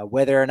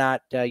whether or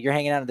not you're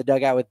hanging out in the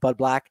dugout with Bud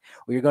Black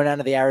or you're going down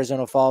to the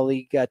Arizona Fall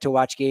League to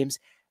watch games,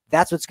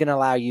 that's what's going to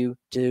allow you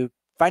to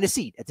find a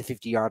seat at the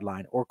 50-yard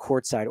line or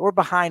courtside or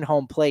behind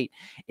home plate.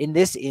 In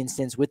this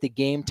instance, with the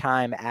Game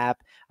Time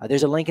app,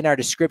 there's a link in our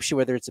description,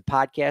 whether it's a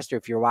podcast or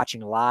if you're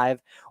watching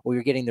live or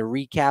you're getting the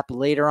recap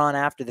later on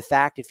after the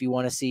fact. If you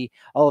want to see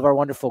all of our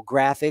wonderful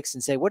graphics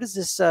and say, what does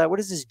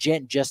this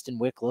gent Justin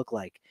Wick look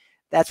like?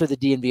 That's what the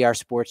DNVR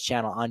Sports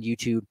channel on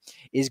YouTube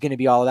is going to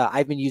be all about.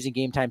 I've been using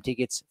Game Time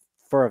tickets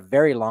for a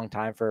very long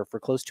time, for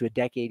close to a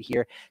decade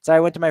here. So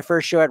I went to my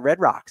first show at Red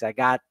Rocks. I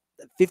got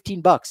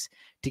 $15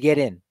 to get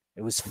in.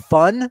 It was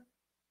fun,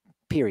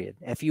 period.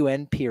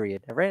 F-U-N,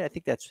 period. Right? I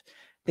think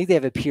they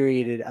have a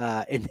period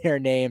in their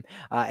name.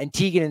 And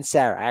Tegan and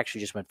Sarah. I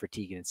actually just went for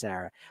Tegan and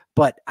Sarah.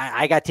 But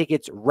I got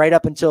tickets right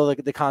up until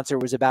the concert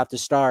was about to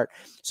start.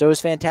 So it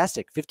was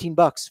fantastic.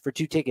 $15 for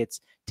 2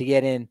 tickets to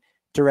get in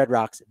to Red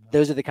Rocks.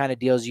 Those are the kind of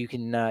deals you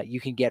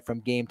can get from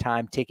Game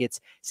Time tickets.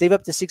 Save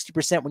up to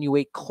 60% when you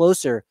wait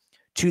closer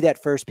to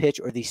that first pitch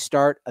or the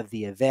start of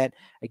the event.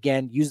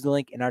 Again, use the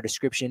link in our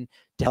description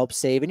to help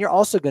save. And you're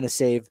also going to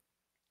save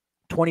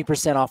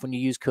 20% off when you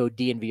use code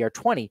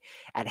DNVR20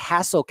 at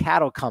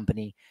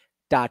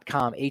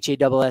HassellCattleCompany.com,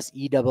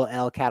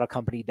 HASSELL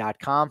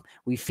cattlecompany.com.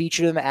 We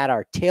feature them at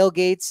our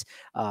tailgates.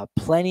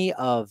 Plenty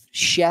of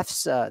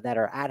chefs that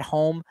are at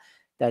home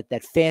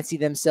that fancy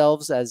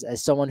themselves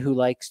as someone who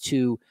likes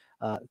to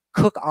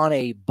cook on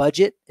a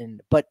budget,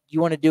 but you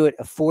want to do it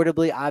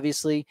affordably,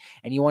 obviously,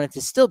 and you want it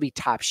to still be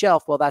top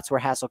shelf. Well, that's where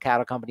Hassell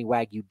Cattle Company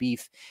Wagyu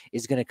beef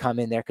is going to come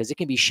in there, because it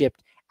can be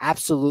shipped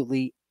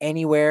absolutely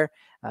anywhere.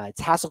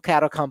 It's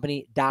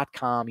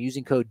HassellCattleCompany.com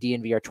using code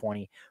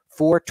DNVR20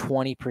 for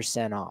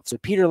 20% off. So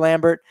Peter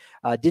Lambert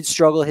did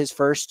struggle his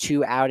first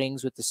 2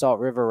 outings with the Salt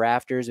River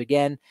Rafters.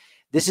 Again,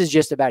 this is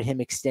just about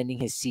him extending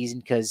his season,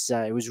 because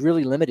it was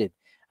really limited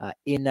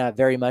in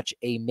very much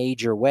a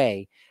major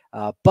way.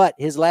 But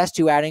his last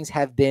 2 outings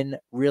have been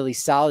really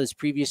solid. His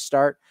previous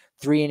start,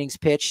 3 innings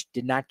pitched,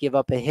 did not give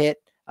up a hit,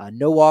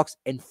 no walks,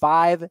 and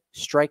 5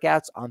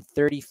 strikeouts on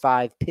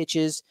 35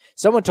 pitches.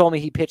 Someone told me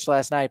he pitched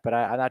last night, but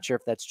I'm not sure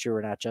if that's true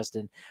or not,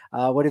 Justin.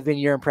 What have been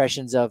your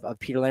impressions of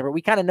Peter Lambert?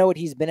 We kind of know what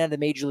he's been at the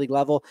major league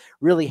level,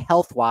 really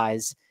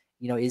health-wise.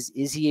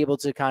 Is he able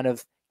to kind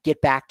of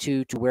get back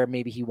to where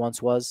maybe he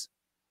once was?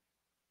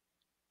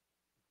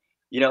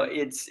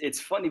 It's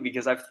funny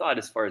because I've thought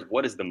as far as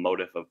what is the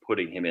motive of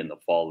putting him in the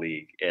fall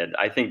league, and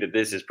I think that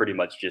this is pretty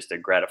much just a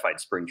gratified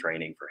spring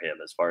training for him.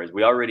 As far as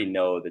we already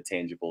know, the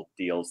tangible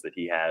deals that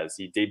he has.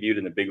 He debuted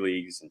in the big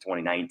leagues in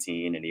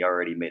 2019, and he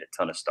already made a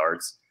ton of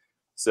starts.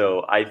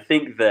 So I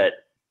think that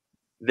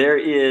there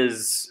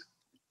is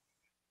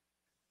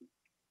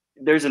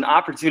there's an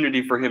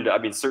opportunity for him to, I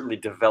mean, certainly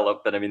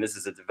develop. But I mean, this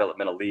is a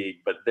developmental league,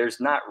 but there's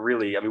not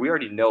really, I mean, we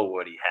already know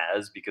what he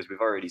has because we've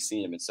already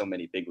seen him in so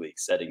many big league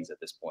settings at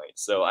this point.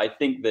 So I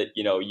think that,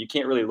 you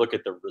can't really look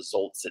at the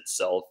results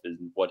itself and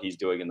what he's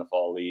doing in the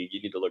fall league.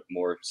 You need to look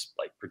more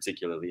like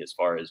particularly as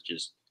far as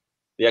just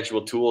the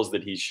actual tools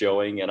that he's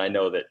showing. And I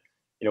know that,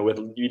 with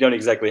you don't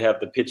exactly have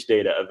the pitch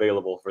data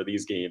available for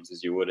these games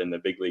as you would in the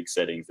big league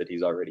settings that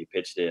he's already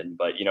pitched in.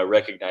 But,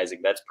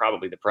 recognizing that's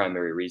probably the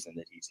primary reason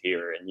that he's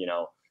here. And,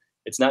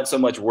 it's not so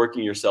much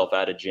working yourself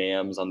out of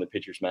jams on the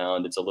pitcher's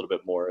mound. It's a little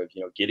bit more of,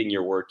 getting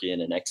your work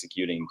in and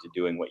executing to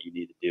doing what you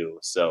need to do.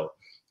 So,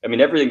 I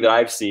mean, everything that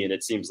I've seen,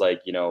 it seems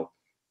like,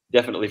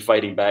 definitely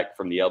fighting back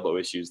from the elbow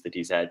issues that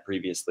he's had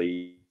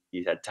previously.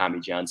 He had Tommy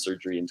John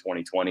surgery in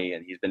 2020,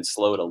 and he's been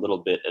slowed a little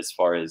bit as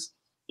far as,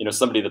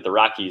 somebody that the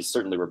Rockies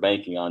certainly were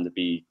banking on to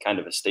be kind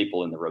of a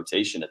staple in the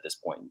rotation at this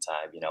point in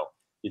time.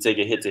 You take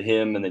a hit to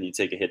him, and then you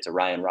take a hit to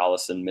Ryan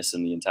Rollison,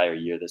 missing the entire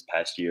year this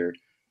past year.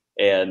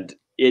 And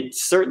it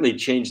certainly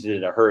changed it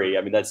in a hurry.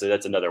 I mean, that's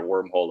another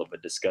wormhole of a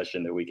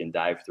discussion that we can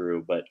dive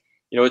through. But,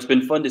 it's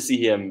been fun to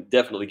see him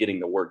definitely getting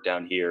the work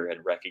down here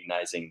and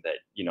recognizing that,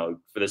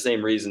 for the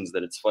same reasons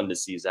that it's fun to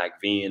see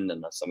Zac Veen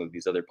and some of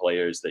these other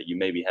players that you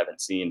maybe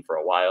haven't seen for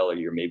a while, or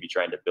you're maybe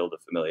trying to build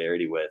a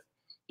familiarity with,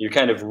 you're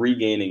kind of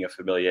regaining a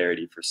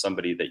familiarity for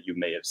somebody that you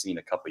may have seen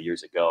a couple of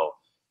years ago.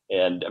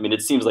 And I mean,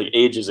 it seems like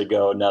ages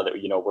ago now that,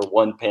 we're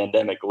one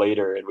pandemic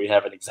later and we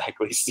haven't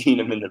exactly seen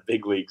him in the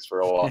big leagues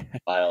for a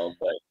while.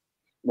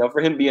 But,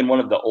 for him being one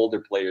of the older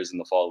players in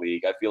the fall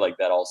league, I feel like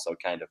that also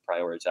kind of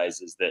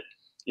prioritizes that,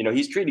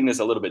 he's treating this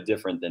a little bit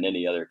different than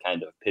any other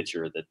kind of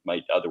pitcher that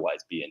might otherwise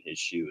be in his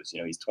shoes.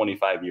 He's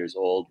 25 years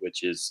old,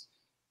 which is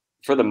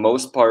for the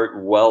most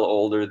part well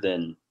older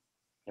than,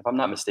 if I'm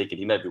not mistaken,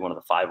 he might be one of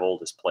the 5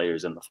 oldest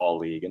players in the fall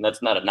league. And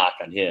that's not a knock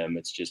on him.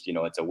 It's just,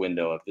 it's a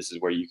window of this is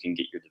where you can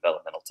get your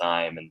developmental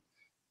time, and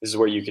this is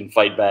where you can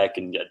fight back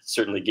and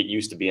certainly get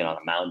used to being on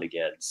a mound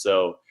again.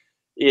 So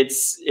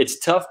it's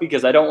tough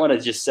because I don't want to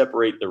just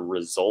separate the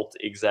result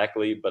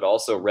exactly, but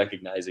also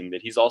recognizing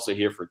that he's also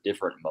here for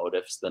different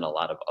motives than a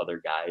lot of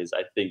other guys.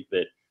 I think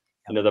that,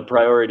 the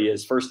priority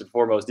is first and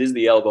foremost, is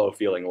the elbow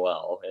feeling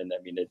well? And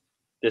I mean, at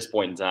this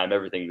point in time,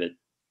 everything that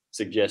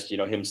suggests,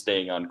 him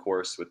staying on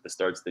course with the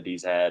starts that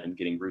he's had and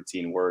getting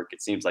routine work,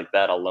 it seems like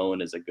that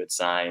alone is a good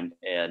sign.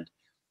 And,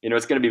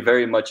 it's going to be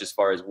very much as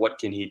far as what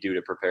can he do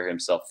to prepare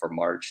himself for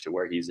March to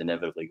where he's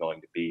inevitably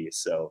going to be.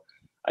 So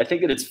I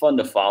think that it's fun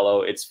to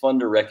follow. It's fun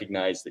to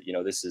recognize that,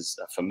 this is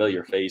a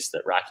familiar face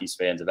that Rockies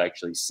fans have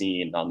actually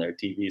seen on their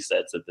TV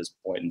sets at this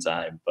point in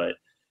time. But,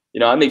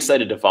 I'm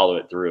excited to follow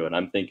it through. And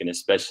I'm thinking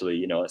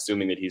especially,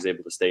 assuming that he's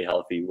able to stay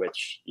healthy,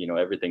 which,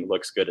 everything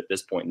looks good at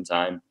this point in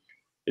time.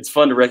 It's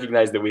fun to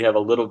recognize that we have a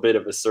little bit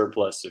of a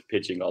surplus of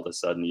pitching all of a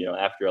sudden,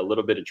 after a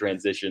little bit of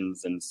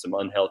transitions and some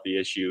unhealthy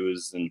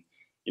issues and,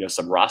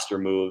 some roster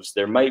moves,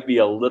 there might be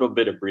a little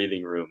bit of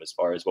breathing room as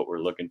far as what we're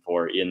looking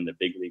for in the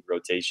big league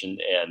rotation.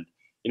 And,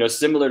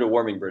 similar to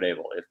Warming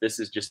Brunable, if this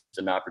is just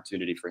an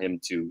opportunity for him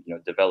to,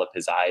 develop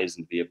his eyes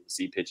and be able to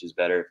see pitches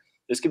better,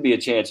 this could be a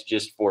chance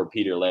just for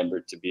Peter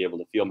Lambert to be able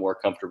to feel more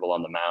comfortable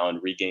on the mound,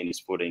 regain his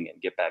footing,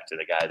 and get back to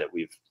the guy that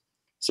we've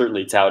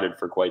certainly touted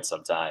for quite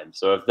some time.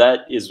 So if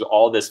that is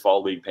all this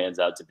fall league pans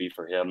out to be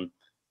for him,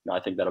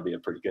 I think that'll be a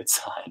pretty good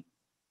sign.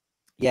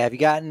 Yeah, have you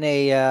gotten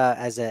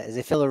as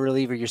a filler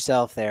reliever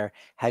yourself there?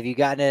 Have you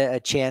gotten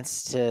a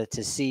chance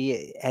to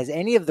see, has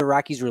any of the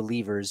Rockies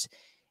relievers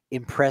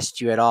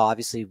impressed you at all?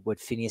 Obviously, what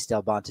Phineas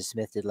Del Bonta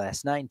Smith did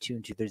last night, 2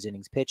 2/3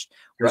 innings pitched,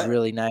 was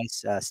really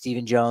nice.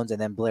 Stephen Jones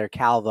and then Blair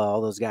Calvo,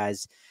 all those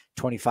guys,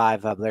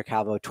 25. Blair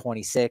Calvo,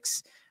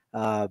 26.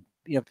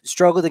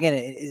 Struggled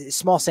again.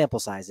 Small sample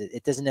size.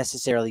 It doesn't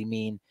necessarily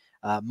mean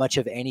much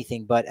of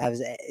anything. But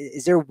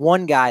is there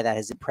one guy that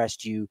has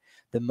impressed you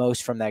the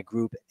most from that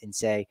group and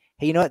say,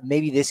 hey, you know what,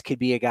 maybe this could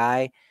be a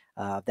guy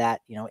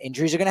that,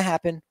 injuries are going to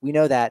happen. We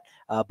know that.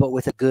 But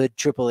with a good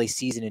AAA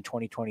season in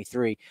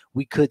 2023,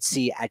 we could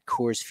see at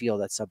Coors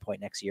Field at some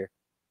point next year.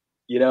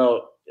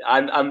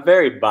 I'm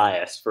very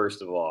biased,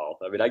 first of all.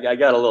 I mean, I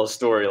got a little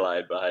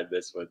storyline behind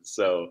this one.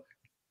 So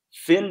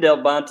Finn Del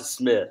Bonta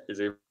Smith is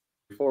a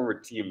former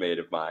teammate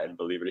of mine,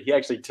 believe it. He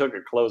actually took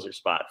a closer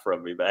spot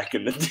from me back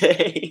in the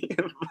day.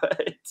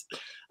 But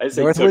I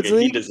say Northwoods took it.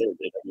 League? He deserved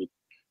it. I mean,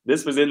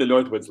 this was in the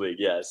Northwoods League,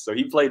 yes. So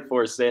he played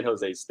for San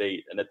Jose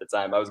State. And at the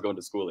time, I was going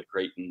to school at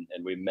Creighton,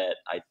 and we met,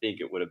 I think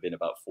it would have been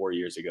about 4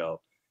 years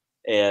ago.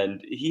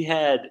 And he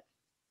had,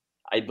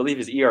 I believe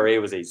his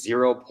ERA was a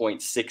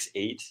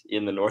 0.68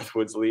 in the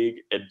Northwoods League.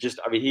 And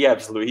he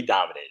absolutely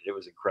dominated. It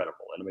was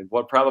incredible. And I mean,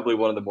 probably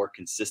one of the more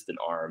consistent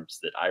arms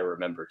that I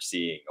remember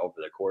seeing over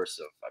the course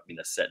of,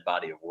 a set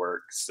body of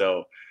work.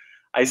 So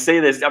I say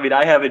this,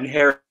 I have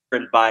inherent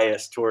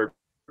bias toward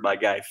my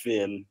guy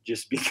Finn,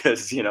 just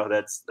because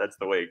that's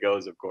the way it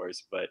goes, of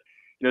course. But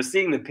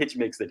seeing the pitch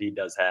mix that he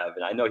does have,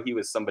 and I know he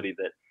was somebody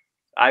that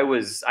I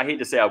hate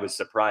to say I was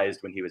surprised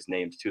when he was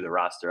named to the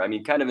roster. I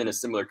mean, kind of in a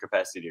similar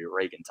capacity to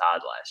Reagan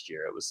Todd last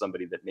year. It was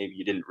somebody that maybe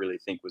you didn't really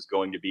think was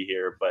going to be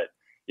here, but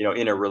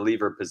in a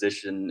reliever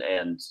position,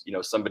 and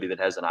somebody that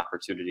has an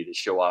opportunity to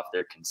show off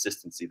their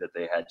consistency that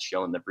they had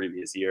shown the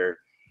previous year.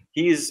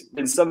 He's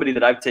been somebody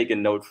that I've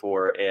taken note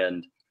for,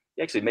 and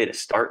he actually made a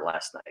start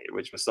last night,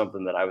 which was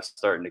something that I was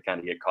starting to kind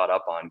of get caught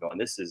up on. Going,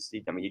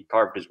 he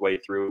carved his way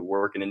through,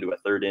 working into a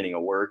third inning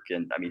of work,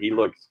 and I mean, he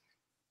looked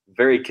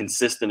very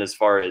consistent as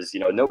far as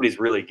nobody's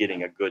really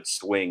getting a good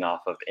swing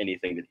off of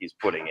anything that he's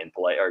putting in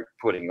play or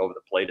putting over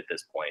the plate at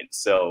this point.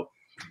 So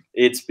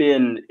it's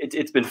been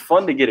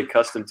fun to get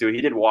accustomed to.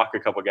 He did walk a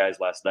couple guys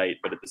last night,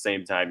 but at the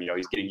same time,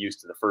 he's getting used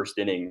to the first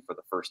inning for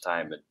the first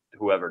time, and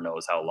whoever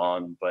knows how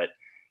long. But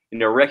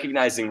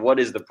recognizing what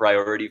is the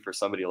priority for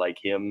somebody like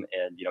him,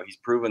 and he's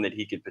proven that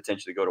he could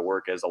potentially go to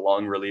work as a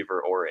long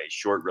reliever or a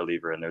short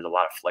reliever, and there's a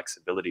lot of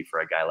flexibility for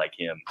a guy like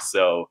him.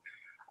 So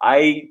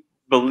I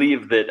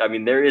believe that, I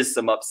mean, there is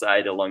some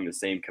upside along the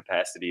same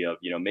capacity of,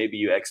 maybe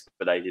you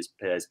expedite his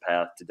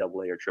path to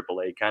AA or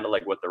AAA, kind of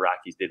like what the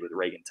Rockies did with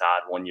Reagan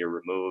Todd 1 year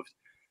removed.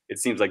 It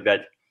seems like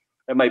that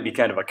might be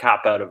kind of a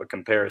cop out of a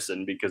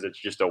comparison because it's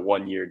just a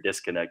 1 year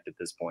disconnect at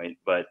this point.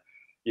 But,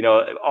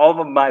 all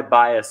of my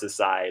bias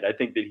aside, I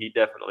think that he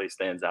definitely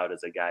stands out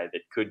as a guy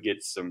that could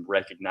get some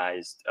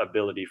recognized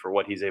ability for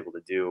what he's able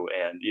to do.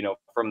 And,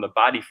 from the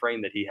body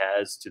frame that he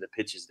has to the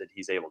pitches that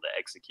he's able to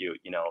execute,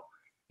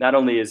 not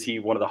only is he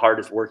one of the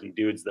hardest working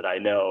dudes that I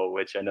know,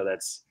 which I know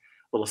that's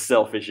a little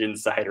selfish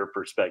insider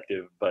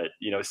perspective, but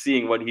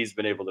seeing what he's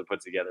been able to put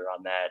together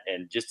on that,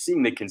 and just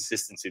seeing the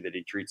consistency that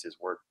he treats his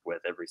work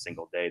with every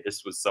single day.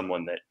 This was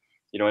someone that,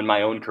 in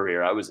my own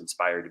career, I was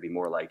inspired to be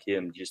more like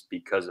him just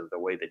because of the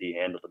way that he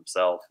handled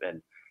himself.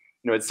 And,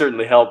 it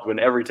certainly helped when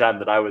every time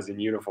that I was in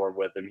uniform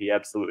with him, he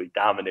absolutely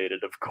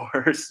dominated, of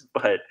course.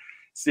 But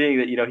seeing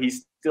that, he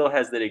still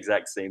has that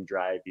exact same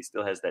drive, he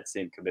still has that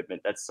same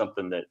commitment. That's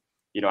something that,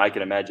 I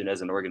can imagine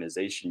as an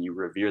organization, you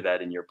revere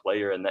that in your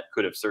player, and that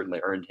could have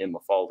certainly earned him a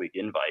fall league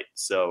invite.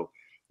 So,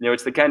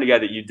 it's the kind of guy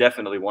that you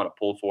definitely want to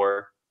pull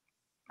for.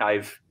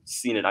 I've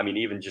seen it. I mean,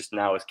 even just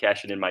now as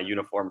cashing in my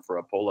uniform for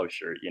a polo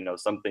shirt,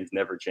 some things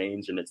never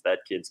change, and it's that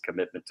kid's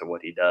commitment to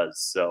what he does.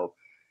 So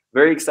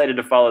very excited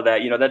to follow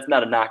that. That's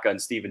not a knock on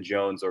Stephen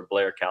Jones or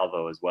Blair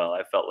Calvo as well.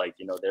 I felt like,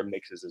 their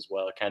mixes as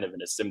well, kind of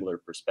in a similar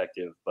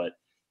perspective, but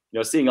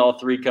seeing all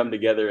three come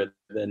together and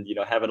then,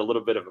 having a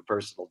little bit of a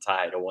personal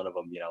tie to one of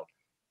them,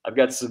 I've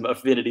got some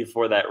affinity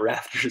for that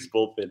Raptors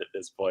bullpen at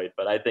this point,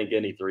 but I think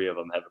any three of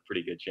them have a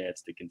pretty good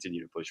chance to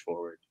continue to push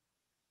forward.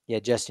 Yeah,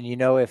 Justin,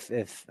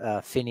 if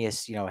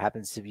Phineas,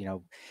 happens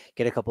to,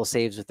 get a couple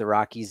saves with the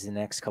Rockies in the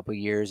next couple of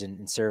years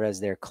and serve as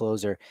their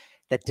closer,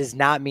 that does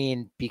not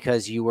mean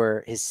because you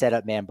were his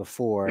setup man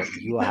before,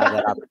 you will have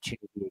that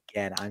opportunity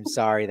again. I'm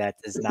sorry,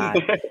 it's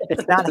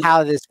not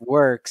how this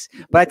works.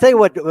 But I tell you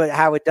what,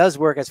 how it does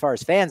work as far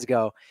as fans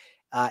go,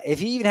 if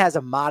he even has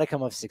a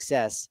modicum of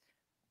success,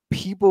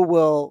 he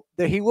will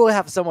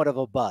have somewhat of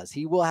a buzz.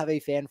 He will have a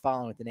fan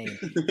following with the name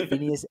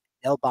Phineas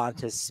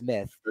Elbonta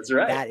Smith. That's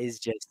right. That is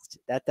just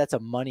that's a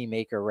money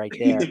maker right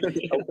there.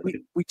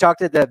 We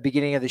talked at the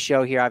beginning of the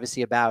show here,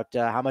 obviously, about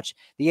how much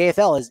the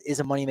AFL is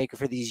a money maker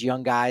for these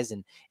young guys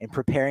and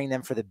preparing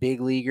them for the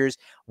big leaguers.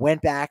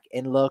 Went back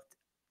and looked.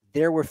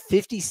 There were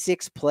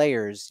 56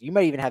 players. You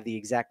might even have the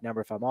exact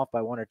number if I'm off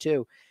by one or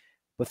two,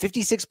 but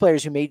 56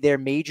 players who made their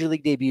major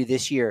league debut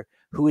this year,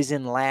 who is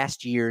in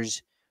last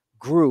year's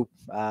group,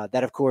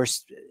 that, of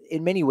course,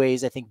 in many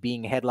ways, I think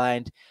being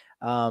headlined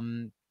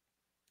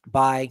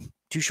by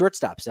two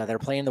shortstops that are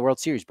playing the World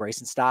Series,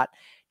 Bryson Stott,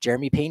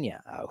 Jeremy Pena,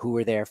 who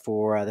were there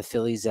for the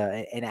Phillies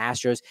and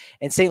Astros.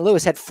 And St.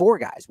 Louis had four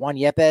guys: Juan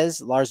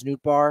Yepes, Lars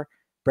Nootbaar,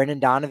 Brendan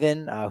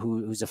Donovan,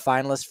 who's a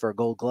finalist for a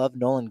Gold Glove,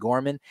 Nolan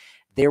Gorman.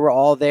 They were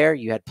all there.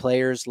 You had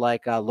players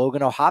like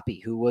Logan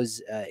O'Hoppe, who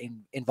was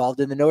involved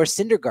in the Noah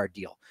Syndergaard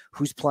deal,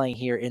 who's playing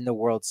here in the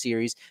World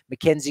Series.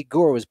 Mackenzie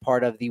Gore was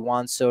part of the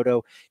Juan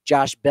Soto,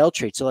 Josh Bell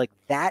trade. So,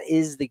 that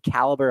is the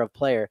caliber of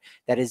player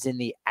that is in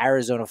the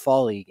Arizona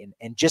Fall League,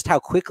 and just how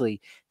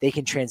quickly they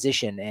can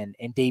transition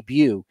and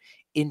debut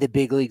in the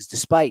big leagues,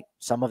 despite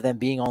some of them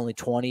being only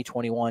 20,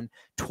 21,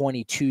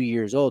 22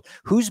 years old.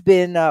 Who's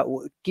been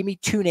give me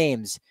two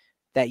names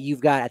that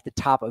you've got at the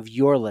top of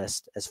your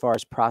list as far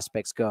as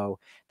prospects go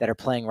that are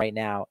playing right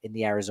now in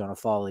the Arizona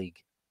Fall League?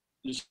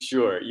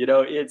 Sure.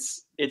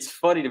 It's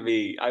funny to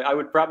me. I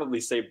would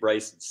probably say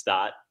Bryson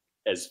Stott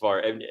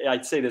and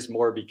I'd say this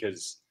more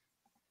because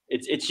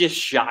it just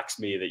shocks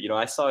me that,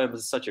 I saw him at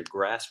such a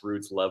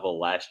grassroots level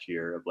last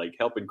year of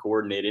helping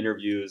coordinate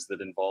interviews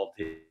that involved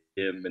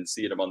him and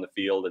seeing him on the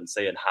field and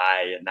saying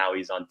hi. And now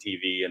he's on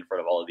TV in front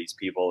of all of these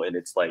people. And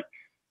it's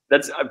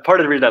that's part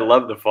of the reason I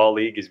love the Fall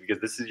League, is because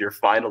this is your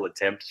final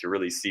attempt to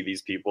really see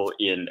these people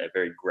in a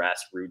very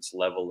grassroots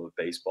level of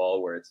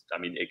baseball, where it's,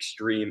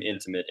 extreme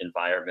intimate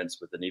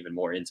environments with an even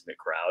more intimate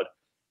crowd.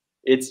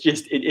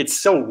 it's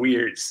so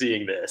weird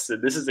seeing this.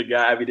 And this is a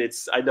guy, I mean,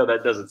 I know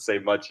that doesn't say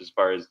much as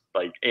far as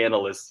like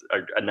analysts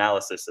or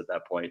analysis at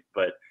that point,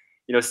 but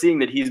seeing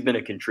that he's been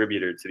a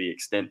contributor to the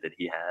extent that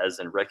he has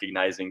and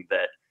recognizing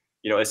that,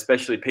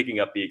 especially picking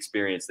up the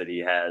experience that he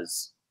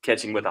has,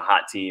 catching with a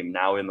hot team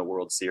now in the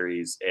World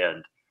Series.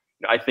 And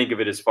I think of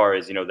it as far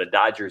as, the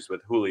Dodgers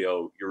with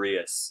Julio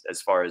Urias,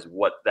 as far as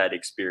what that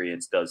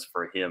experience does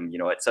for him,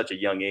 at such a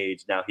young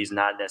age. Now he's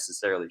not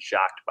necessarily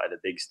shocked by the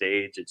big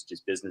stage. It's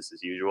just business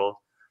as usual.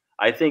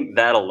 I think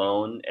that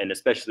alone, and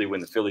especially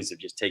when the Phillies have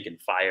just taken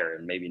fire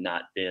and maybe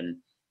not been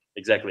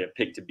exactly a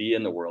pick to be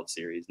in the World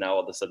Series, now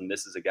all of a sudden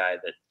this is a guy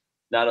that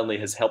not only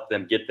has helped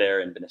them get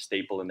there and been a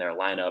staple in their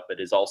lineup, but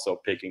is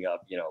also picking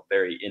up,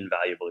 very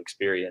invaluable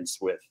experience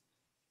with.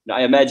 Now,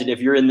 I imagine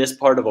if you're in this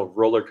part of a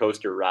roller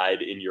coaster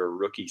ride in your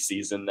rookie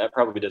season, that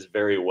probably does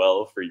very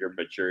well for your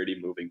maturity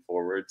moving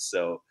forward.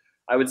 So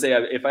I would say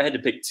if I had to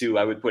pick two,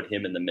 I would put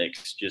him in the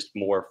mix, just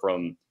more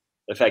from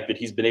the fact that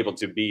he's been able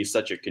to be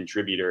such a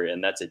contributor.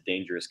 And that's a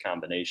dangerous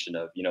combination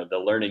of, the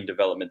learning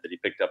development that he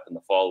picked up in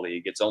the fall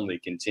league. It's only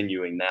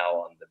continuing now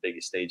on the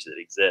biggest stage that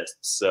exists.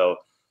 So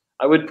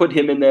I would put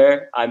him in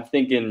there. I'm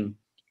thinking,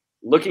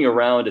 looking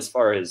around as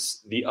far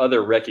as the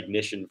other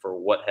recognition for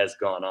what has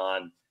gone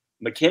on,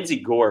 Mackenzie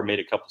Gore made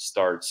a couple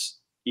starts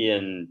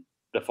in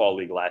the fall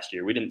league last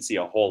year. We didn't see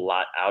a whole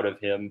lot out of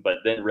him, but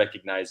then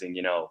recognizing,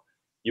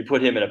 you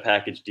put him in a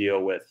package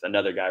deal with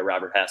another guy,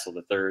 Robert Hassel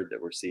III, that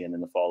we're seeing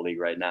in the fall league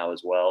right now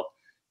as well.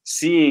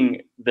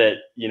 Seeing that,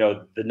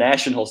 the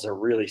Nationals are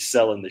really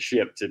selling the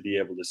ship to be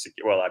able to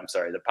secure, well, I'm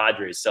sorry, the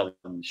Padres selling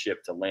the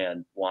ship to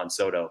land Juan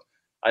Soto.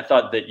 I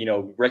thought that,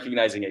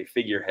 recognizing a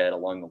figurehead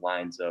along the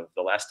lines of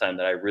the last time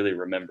that I really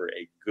remember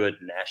a good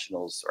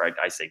Nationals, or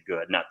I say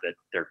good, not that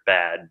they're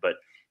bad, but,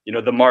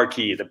 the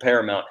marquee, the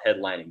paramount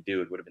headlining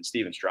dude would have been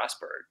Steven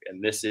Strasburg.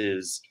 And this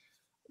is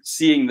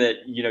seeing that,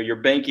 you're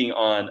banking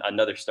on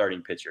another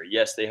starting pitcher.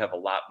 Yes, they have a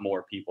lot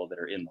more people that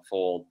are in the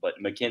fold, but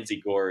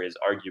Mackenzie Gore is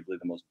arguably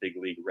the most big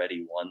league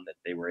ready one that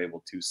they were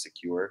able to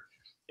secure.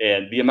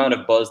 And the amount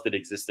of buzz that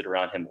existed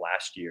around him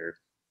last year,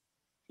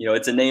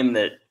 it's a name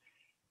that,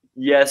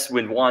 yes,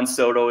 when Juan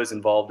Soto is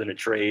involved in a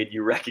trade,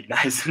 you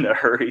recognize in a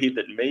hurry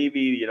that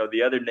maybe,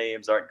 the other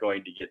names aren't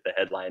going to get the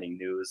headlining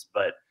news,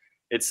 but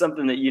it's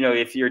something that,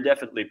 if you're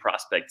definitely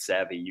prospect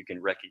savvy, you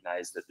can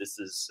recognize that this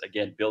is,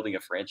 again, building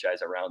a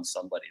franchise around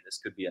somebody. This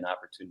could be an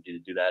opportunity to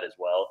do that as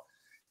well.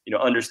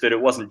 Understood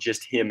it wasn't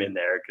just him in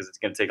there because it's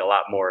going to take a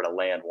lot more to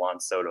land Juan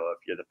Soto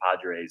if you're the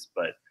Padres,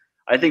 but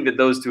I think that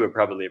those two are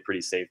probably a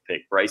pretty safe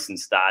pick, Bryson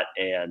Stott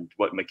and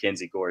what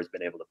Mackenzie Gore has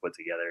been able to put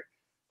together.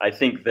 I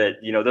think that,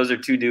 those are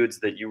two dudes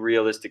that you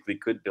realistically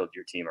could build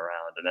your team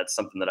around. And that's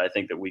something that I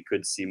think that we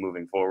could see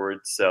moving forward.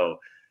 So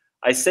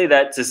I say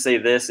that to say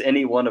this,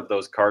 any one of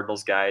those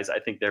Cardinals guys, I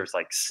think there's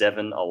like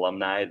 7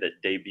 alumni that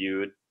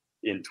debuted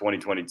in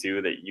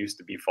 2022 that used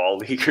to be fall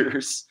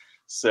leaguers.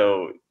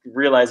 So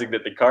realizing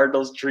that the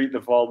Cardinals treat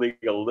the fall league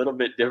a little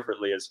bit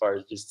differently as far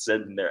as just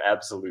sending their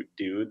absolute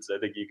dudes, I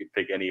think you could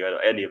pick any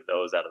of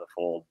those out of the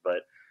fold. But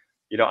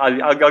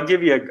I'll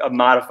give you a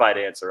modified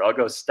answer. I'll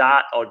go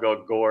Stott, I'll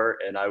go Gore,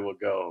 and I will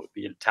go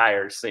the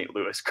entire St.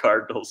 Louis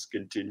Cardinals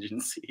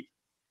contingency.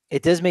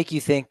 It does make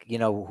you think,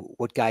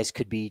 what guys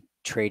could be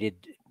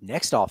traded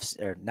next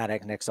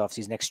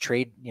offseason, next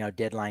trade,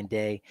 deadline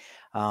day.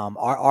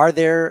 Are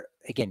there,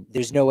 again,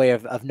 there's no way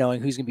of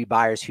knowing who's going to be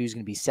buyers, who's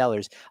going to be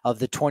sellers of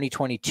the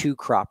 2022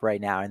 crop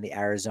right now in the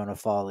Arizona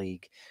Fall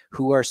League.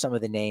 Who are some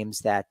of the names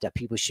that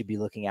people should be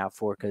looking out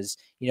for? Because,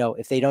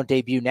 if they don't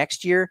debut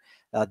next year,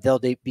 they'll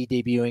be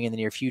debuting in the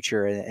near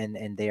future,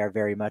 and they are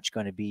very much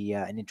going to be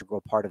an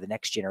integral part of the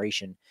next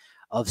generation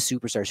of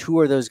superstars. Who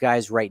are those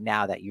guys right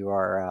now that you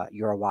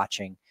are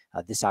watching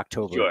this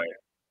October? Sure.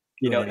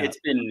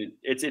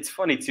 It's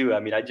funny too. I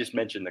mean, I just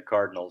mentioned the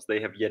Cardinals.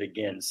 They have yet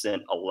again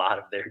sent a lot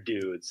of their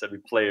dudes. I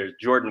mean, players.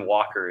 Jordan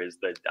Walker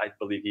I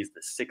believe he's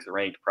the 6th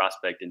ranked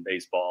prospect in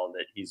baseball.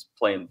 That he's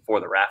playing for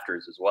the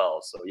rafters as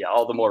well. So yeah,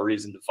 all the more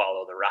reason to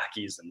follow the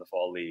Rockies in the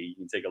fall league. You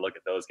can take a look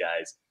at those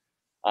guys.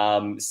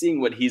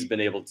 Seeing what he's been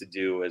able to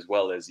do, as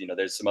well as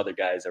there's some other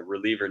guys. A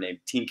reliever named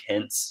Tink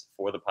Hentz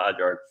for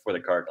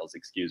the Cardinals.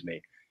 Excuse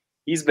me.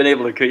 He's been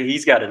able to.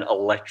 He's got an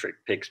electric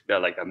pitch,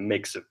 like a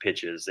mix of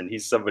pitches, and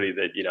he's somebody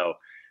that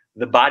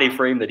the body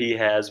frame that he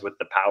has with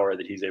the power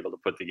that he's able to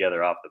put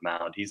together off the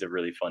mound. He's a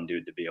really fun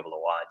dude to be able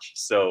to watch.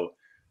 So,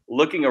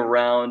 looking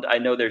around, I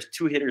know there's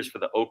 2 hitters for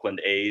the Oakland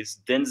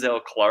A's.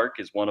 Denzel Clark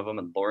is one of them,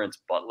 and Lawrence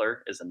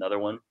Butler is another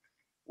one.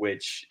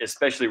 Which,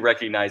 especially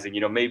recognizing,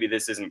 maybe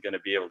this isn't going to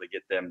be able to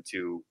get them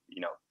to,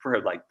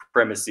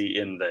 primacy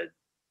in the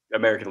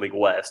American League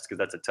West, because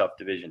that's a tough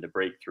division to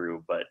break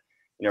through. But,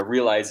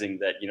 realizing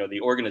that, the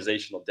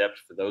organizational depth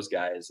for those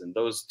guys, and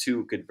those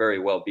 2 could very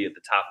well be at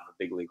the top of a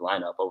big league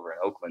lineup over in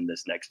Oakland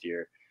this next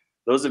year.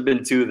 Those have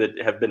been 2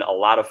 that have been a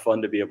lot of fun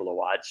to be able to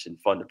watch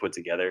and fun to put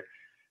together.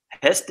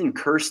 Heston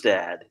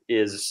Kjerstad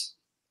is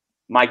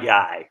my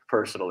guy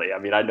personally. I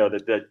mean, I know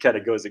that kind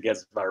of goes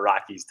against my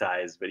Rockies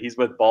ties, but he's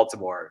with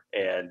Baltimore,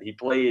 and he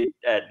played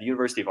at the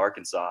University of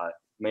Arkansas,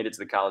 made it to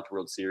the College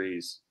World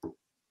Series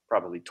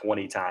probably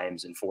 20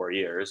 times in 4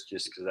 years,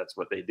 just because that's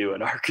what they do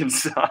in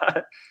Arkansas.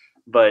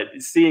 But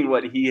seeing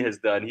what he has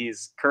done,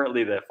 he's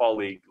currently the fall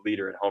league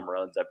leader in home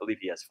runs. I believe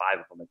he has 5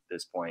 of them at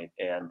this point.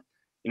 And,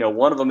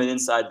 one of them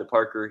inside the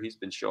Parker, he's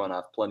been showing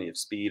off plenty of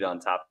speed on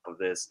top of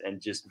this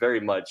and just very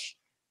much,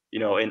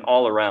 an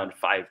all around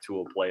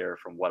 5-tool player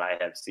from what I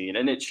have seen.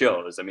 And it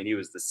shows. I mean, he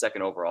was the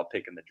second overall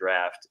pick in the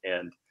draft.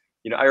 And,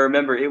 I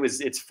remember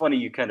it's funny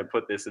you kind of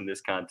put this in this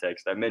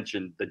context. I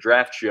mentioned the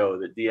draft show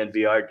that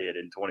DNVR did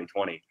in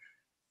 2020.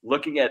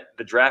 Looking at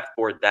the draft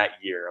board that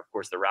year, of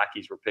course, the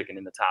Rockies were picking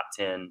in the top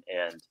 10,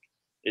 and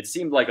it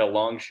seemed like a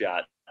long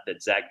shot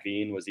that Zac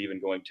Veen was even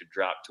going to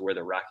drop to where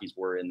the Rockies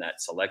were in that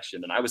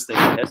selection. And I was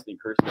thinking Heston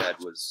Kjerstad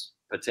was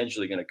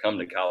potentially going to come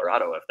to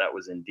Colorado if that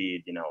was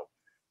indeed,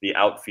 the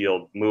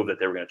outfield move that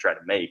they were going to try to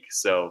make.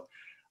 So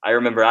I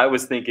remember I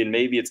was thinking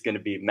maybe it's going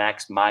to be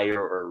Max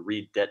Meyer or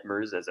Reed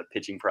Detmers as a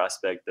pitching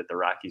prospect that the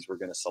Rockies were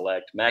going to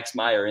select. Max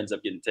Meyer ends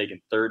up getting taken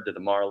 3rd to the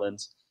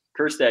Marlins.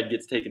 Kjerstad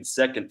gets taken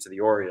 2nd to the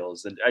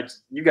Orioles. And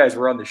you guys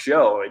were on the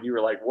show and you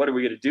were like, what are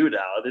we going to do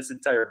now? This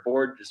entire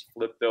board just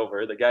flipped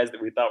over. The guys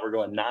that we thought were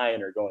going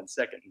 9 are going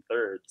 2nd and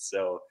 3rd.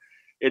 So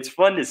it's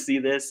fun to see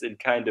this and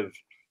kind of,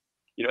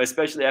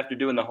 especially after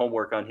doing the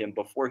homework on him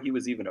before he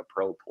was even a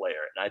pro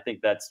player. And I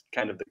think that's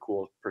kind of the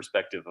cool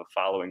perspective of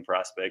following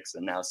prospects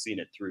and now seeing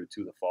it through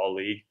to the fall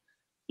league.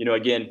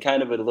 Again,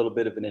 kind of a little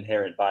bit of an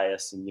inherent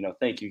bias. And,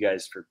 thank you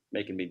guys for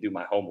making me do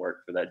my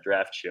homework for that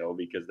draft show,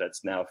 because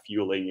that's now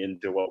fueling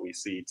into what we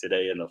see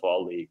today in the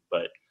fall league.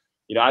 But,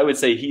 I would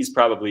say he's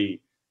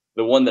probably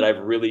the one that I've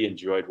really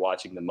enjoyed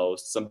watching the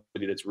most.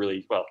 Somebody that's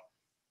really, well,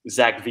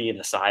 Zac Veen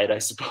aside, I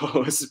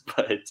suppose.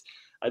 But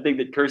I think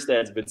that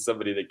Kjerstad's been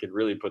somebody that could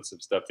really put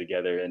some stuff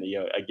together. And,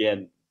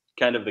 again,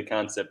 kind of the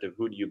concept of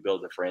who do you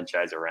build a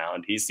franchise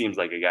around. He seems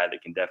like a guy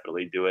that can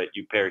definitely do it.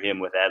 You pair him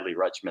with Adley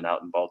Rutschman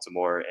out in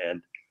Baltimore,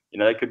 and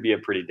that could be a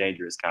pretty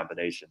dangerous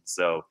combination.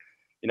 So,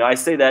 I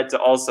say that to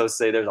also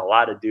say there's a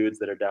lot of dudes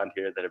that are down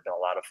here that have been a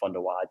lot of fun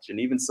to watch. And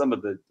even some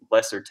of the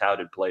lesser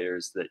touted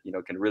players that,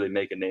 can really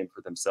make a name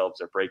for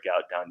themselves or break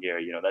out down here.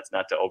 That's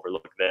not to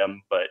overlook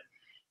them. But,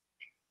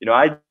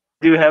 I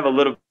do have a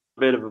little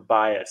bit of a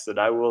bias. And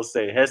I will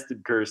say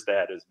Heston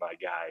Kjerstad is my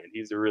guy. And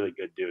he's a really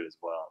good dude as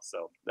well.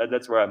 So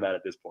that's where I'm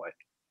at this point.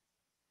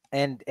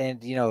 And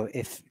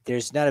if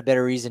there's not a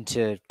better reason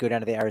to go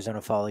down to the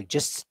Arizona Fall League,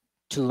 just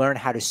to learn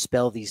how to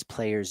spell these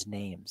players'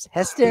 names.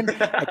 Heston,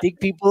 I think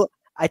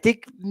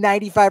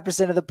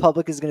 95% of the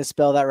public is going to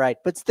spell that right,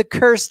 but it's the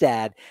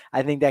Kjerstad.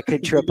 I think that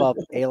could trip up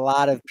a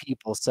lot of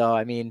people. So,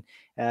 I mean,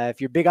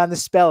 if you're big on the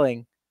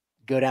spelling,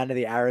 go down to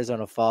the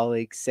Arizona Fall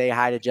League, say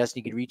hi to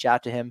Justin. You can reach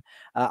out to him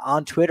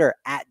on Twitter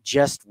at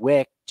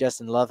JustWick.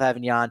 Justin, love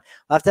having you on.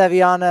 I'll have to have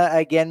you on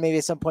again, maybe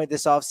at some point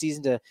this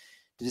offseason to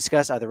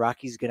discuss, are the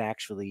Rockies going to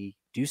actually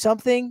do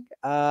something?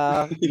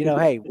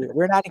 Hey,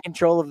 we're not in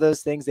control of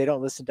those things. They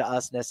don't listen to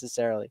us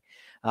necessarily.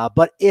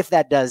 But if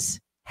that does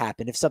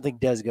happen, if something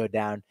does go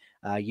down,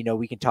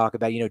 we can talk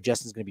about,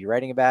 Justin's going to be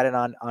writing about it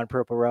on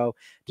Purple Row,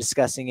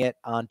 discussing it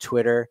on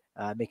Twitter,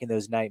 making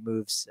those night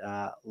moves.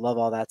 Love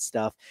all that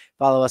stuff.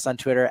 Follow us on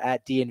Twitter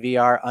at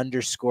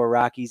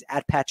DNVR_Rockies,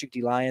 at Patrick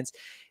D. Lyons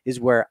is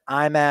where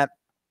I'm at.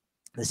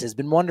 This has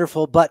been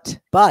wonderful, but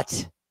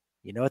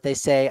you know what they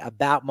say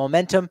about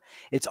momentum?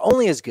 It's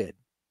only as good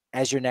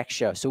as your next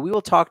show. So we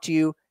will talk to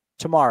you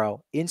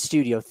tomorrow in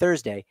studio,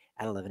 Thursday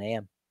at 11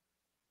 a.m.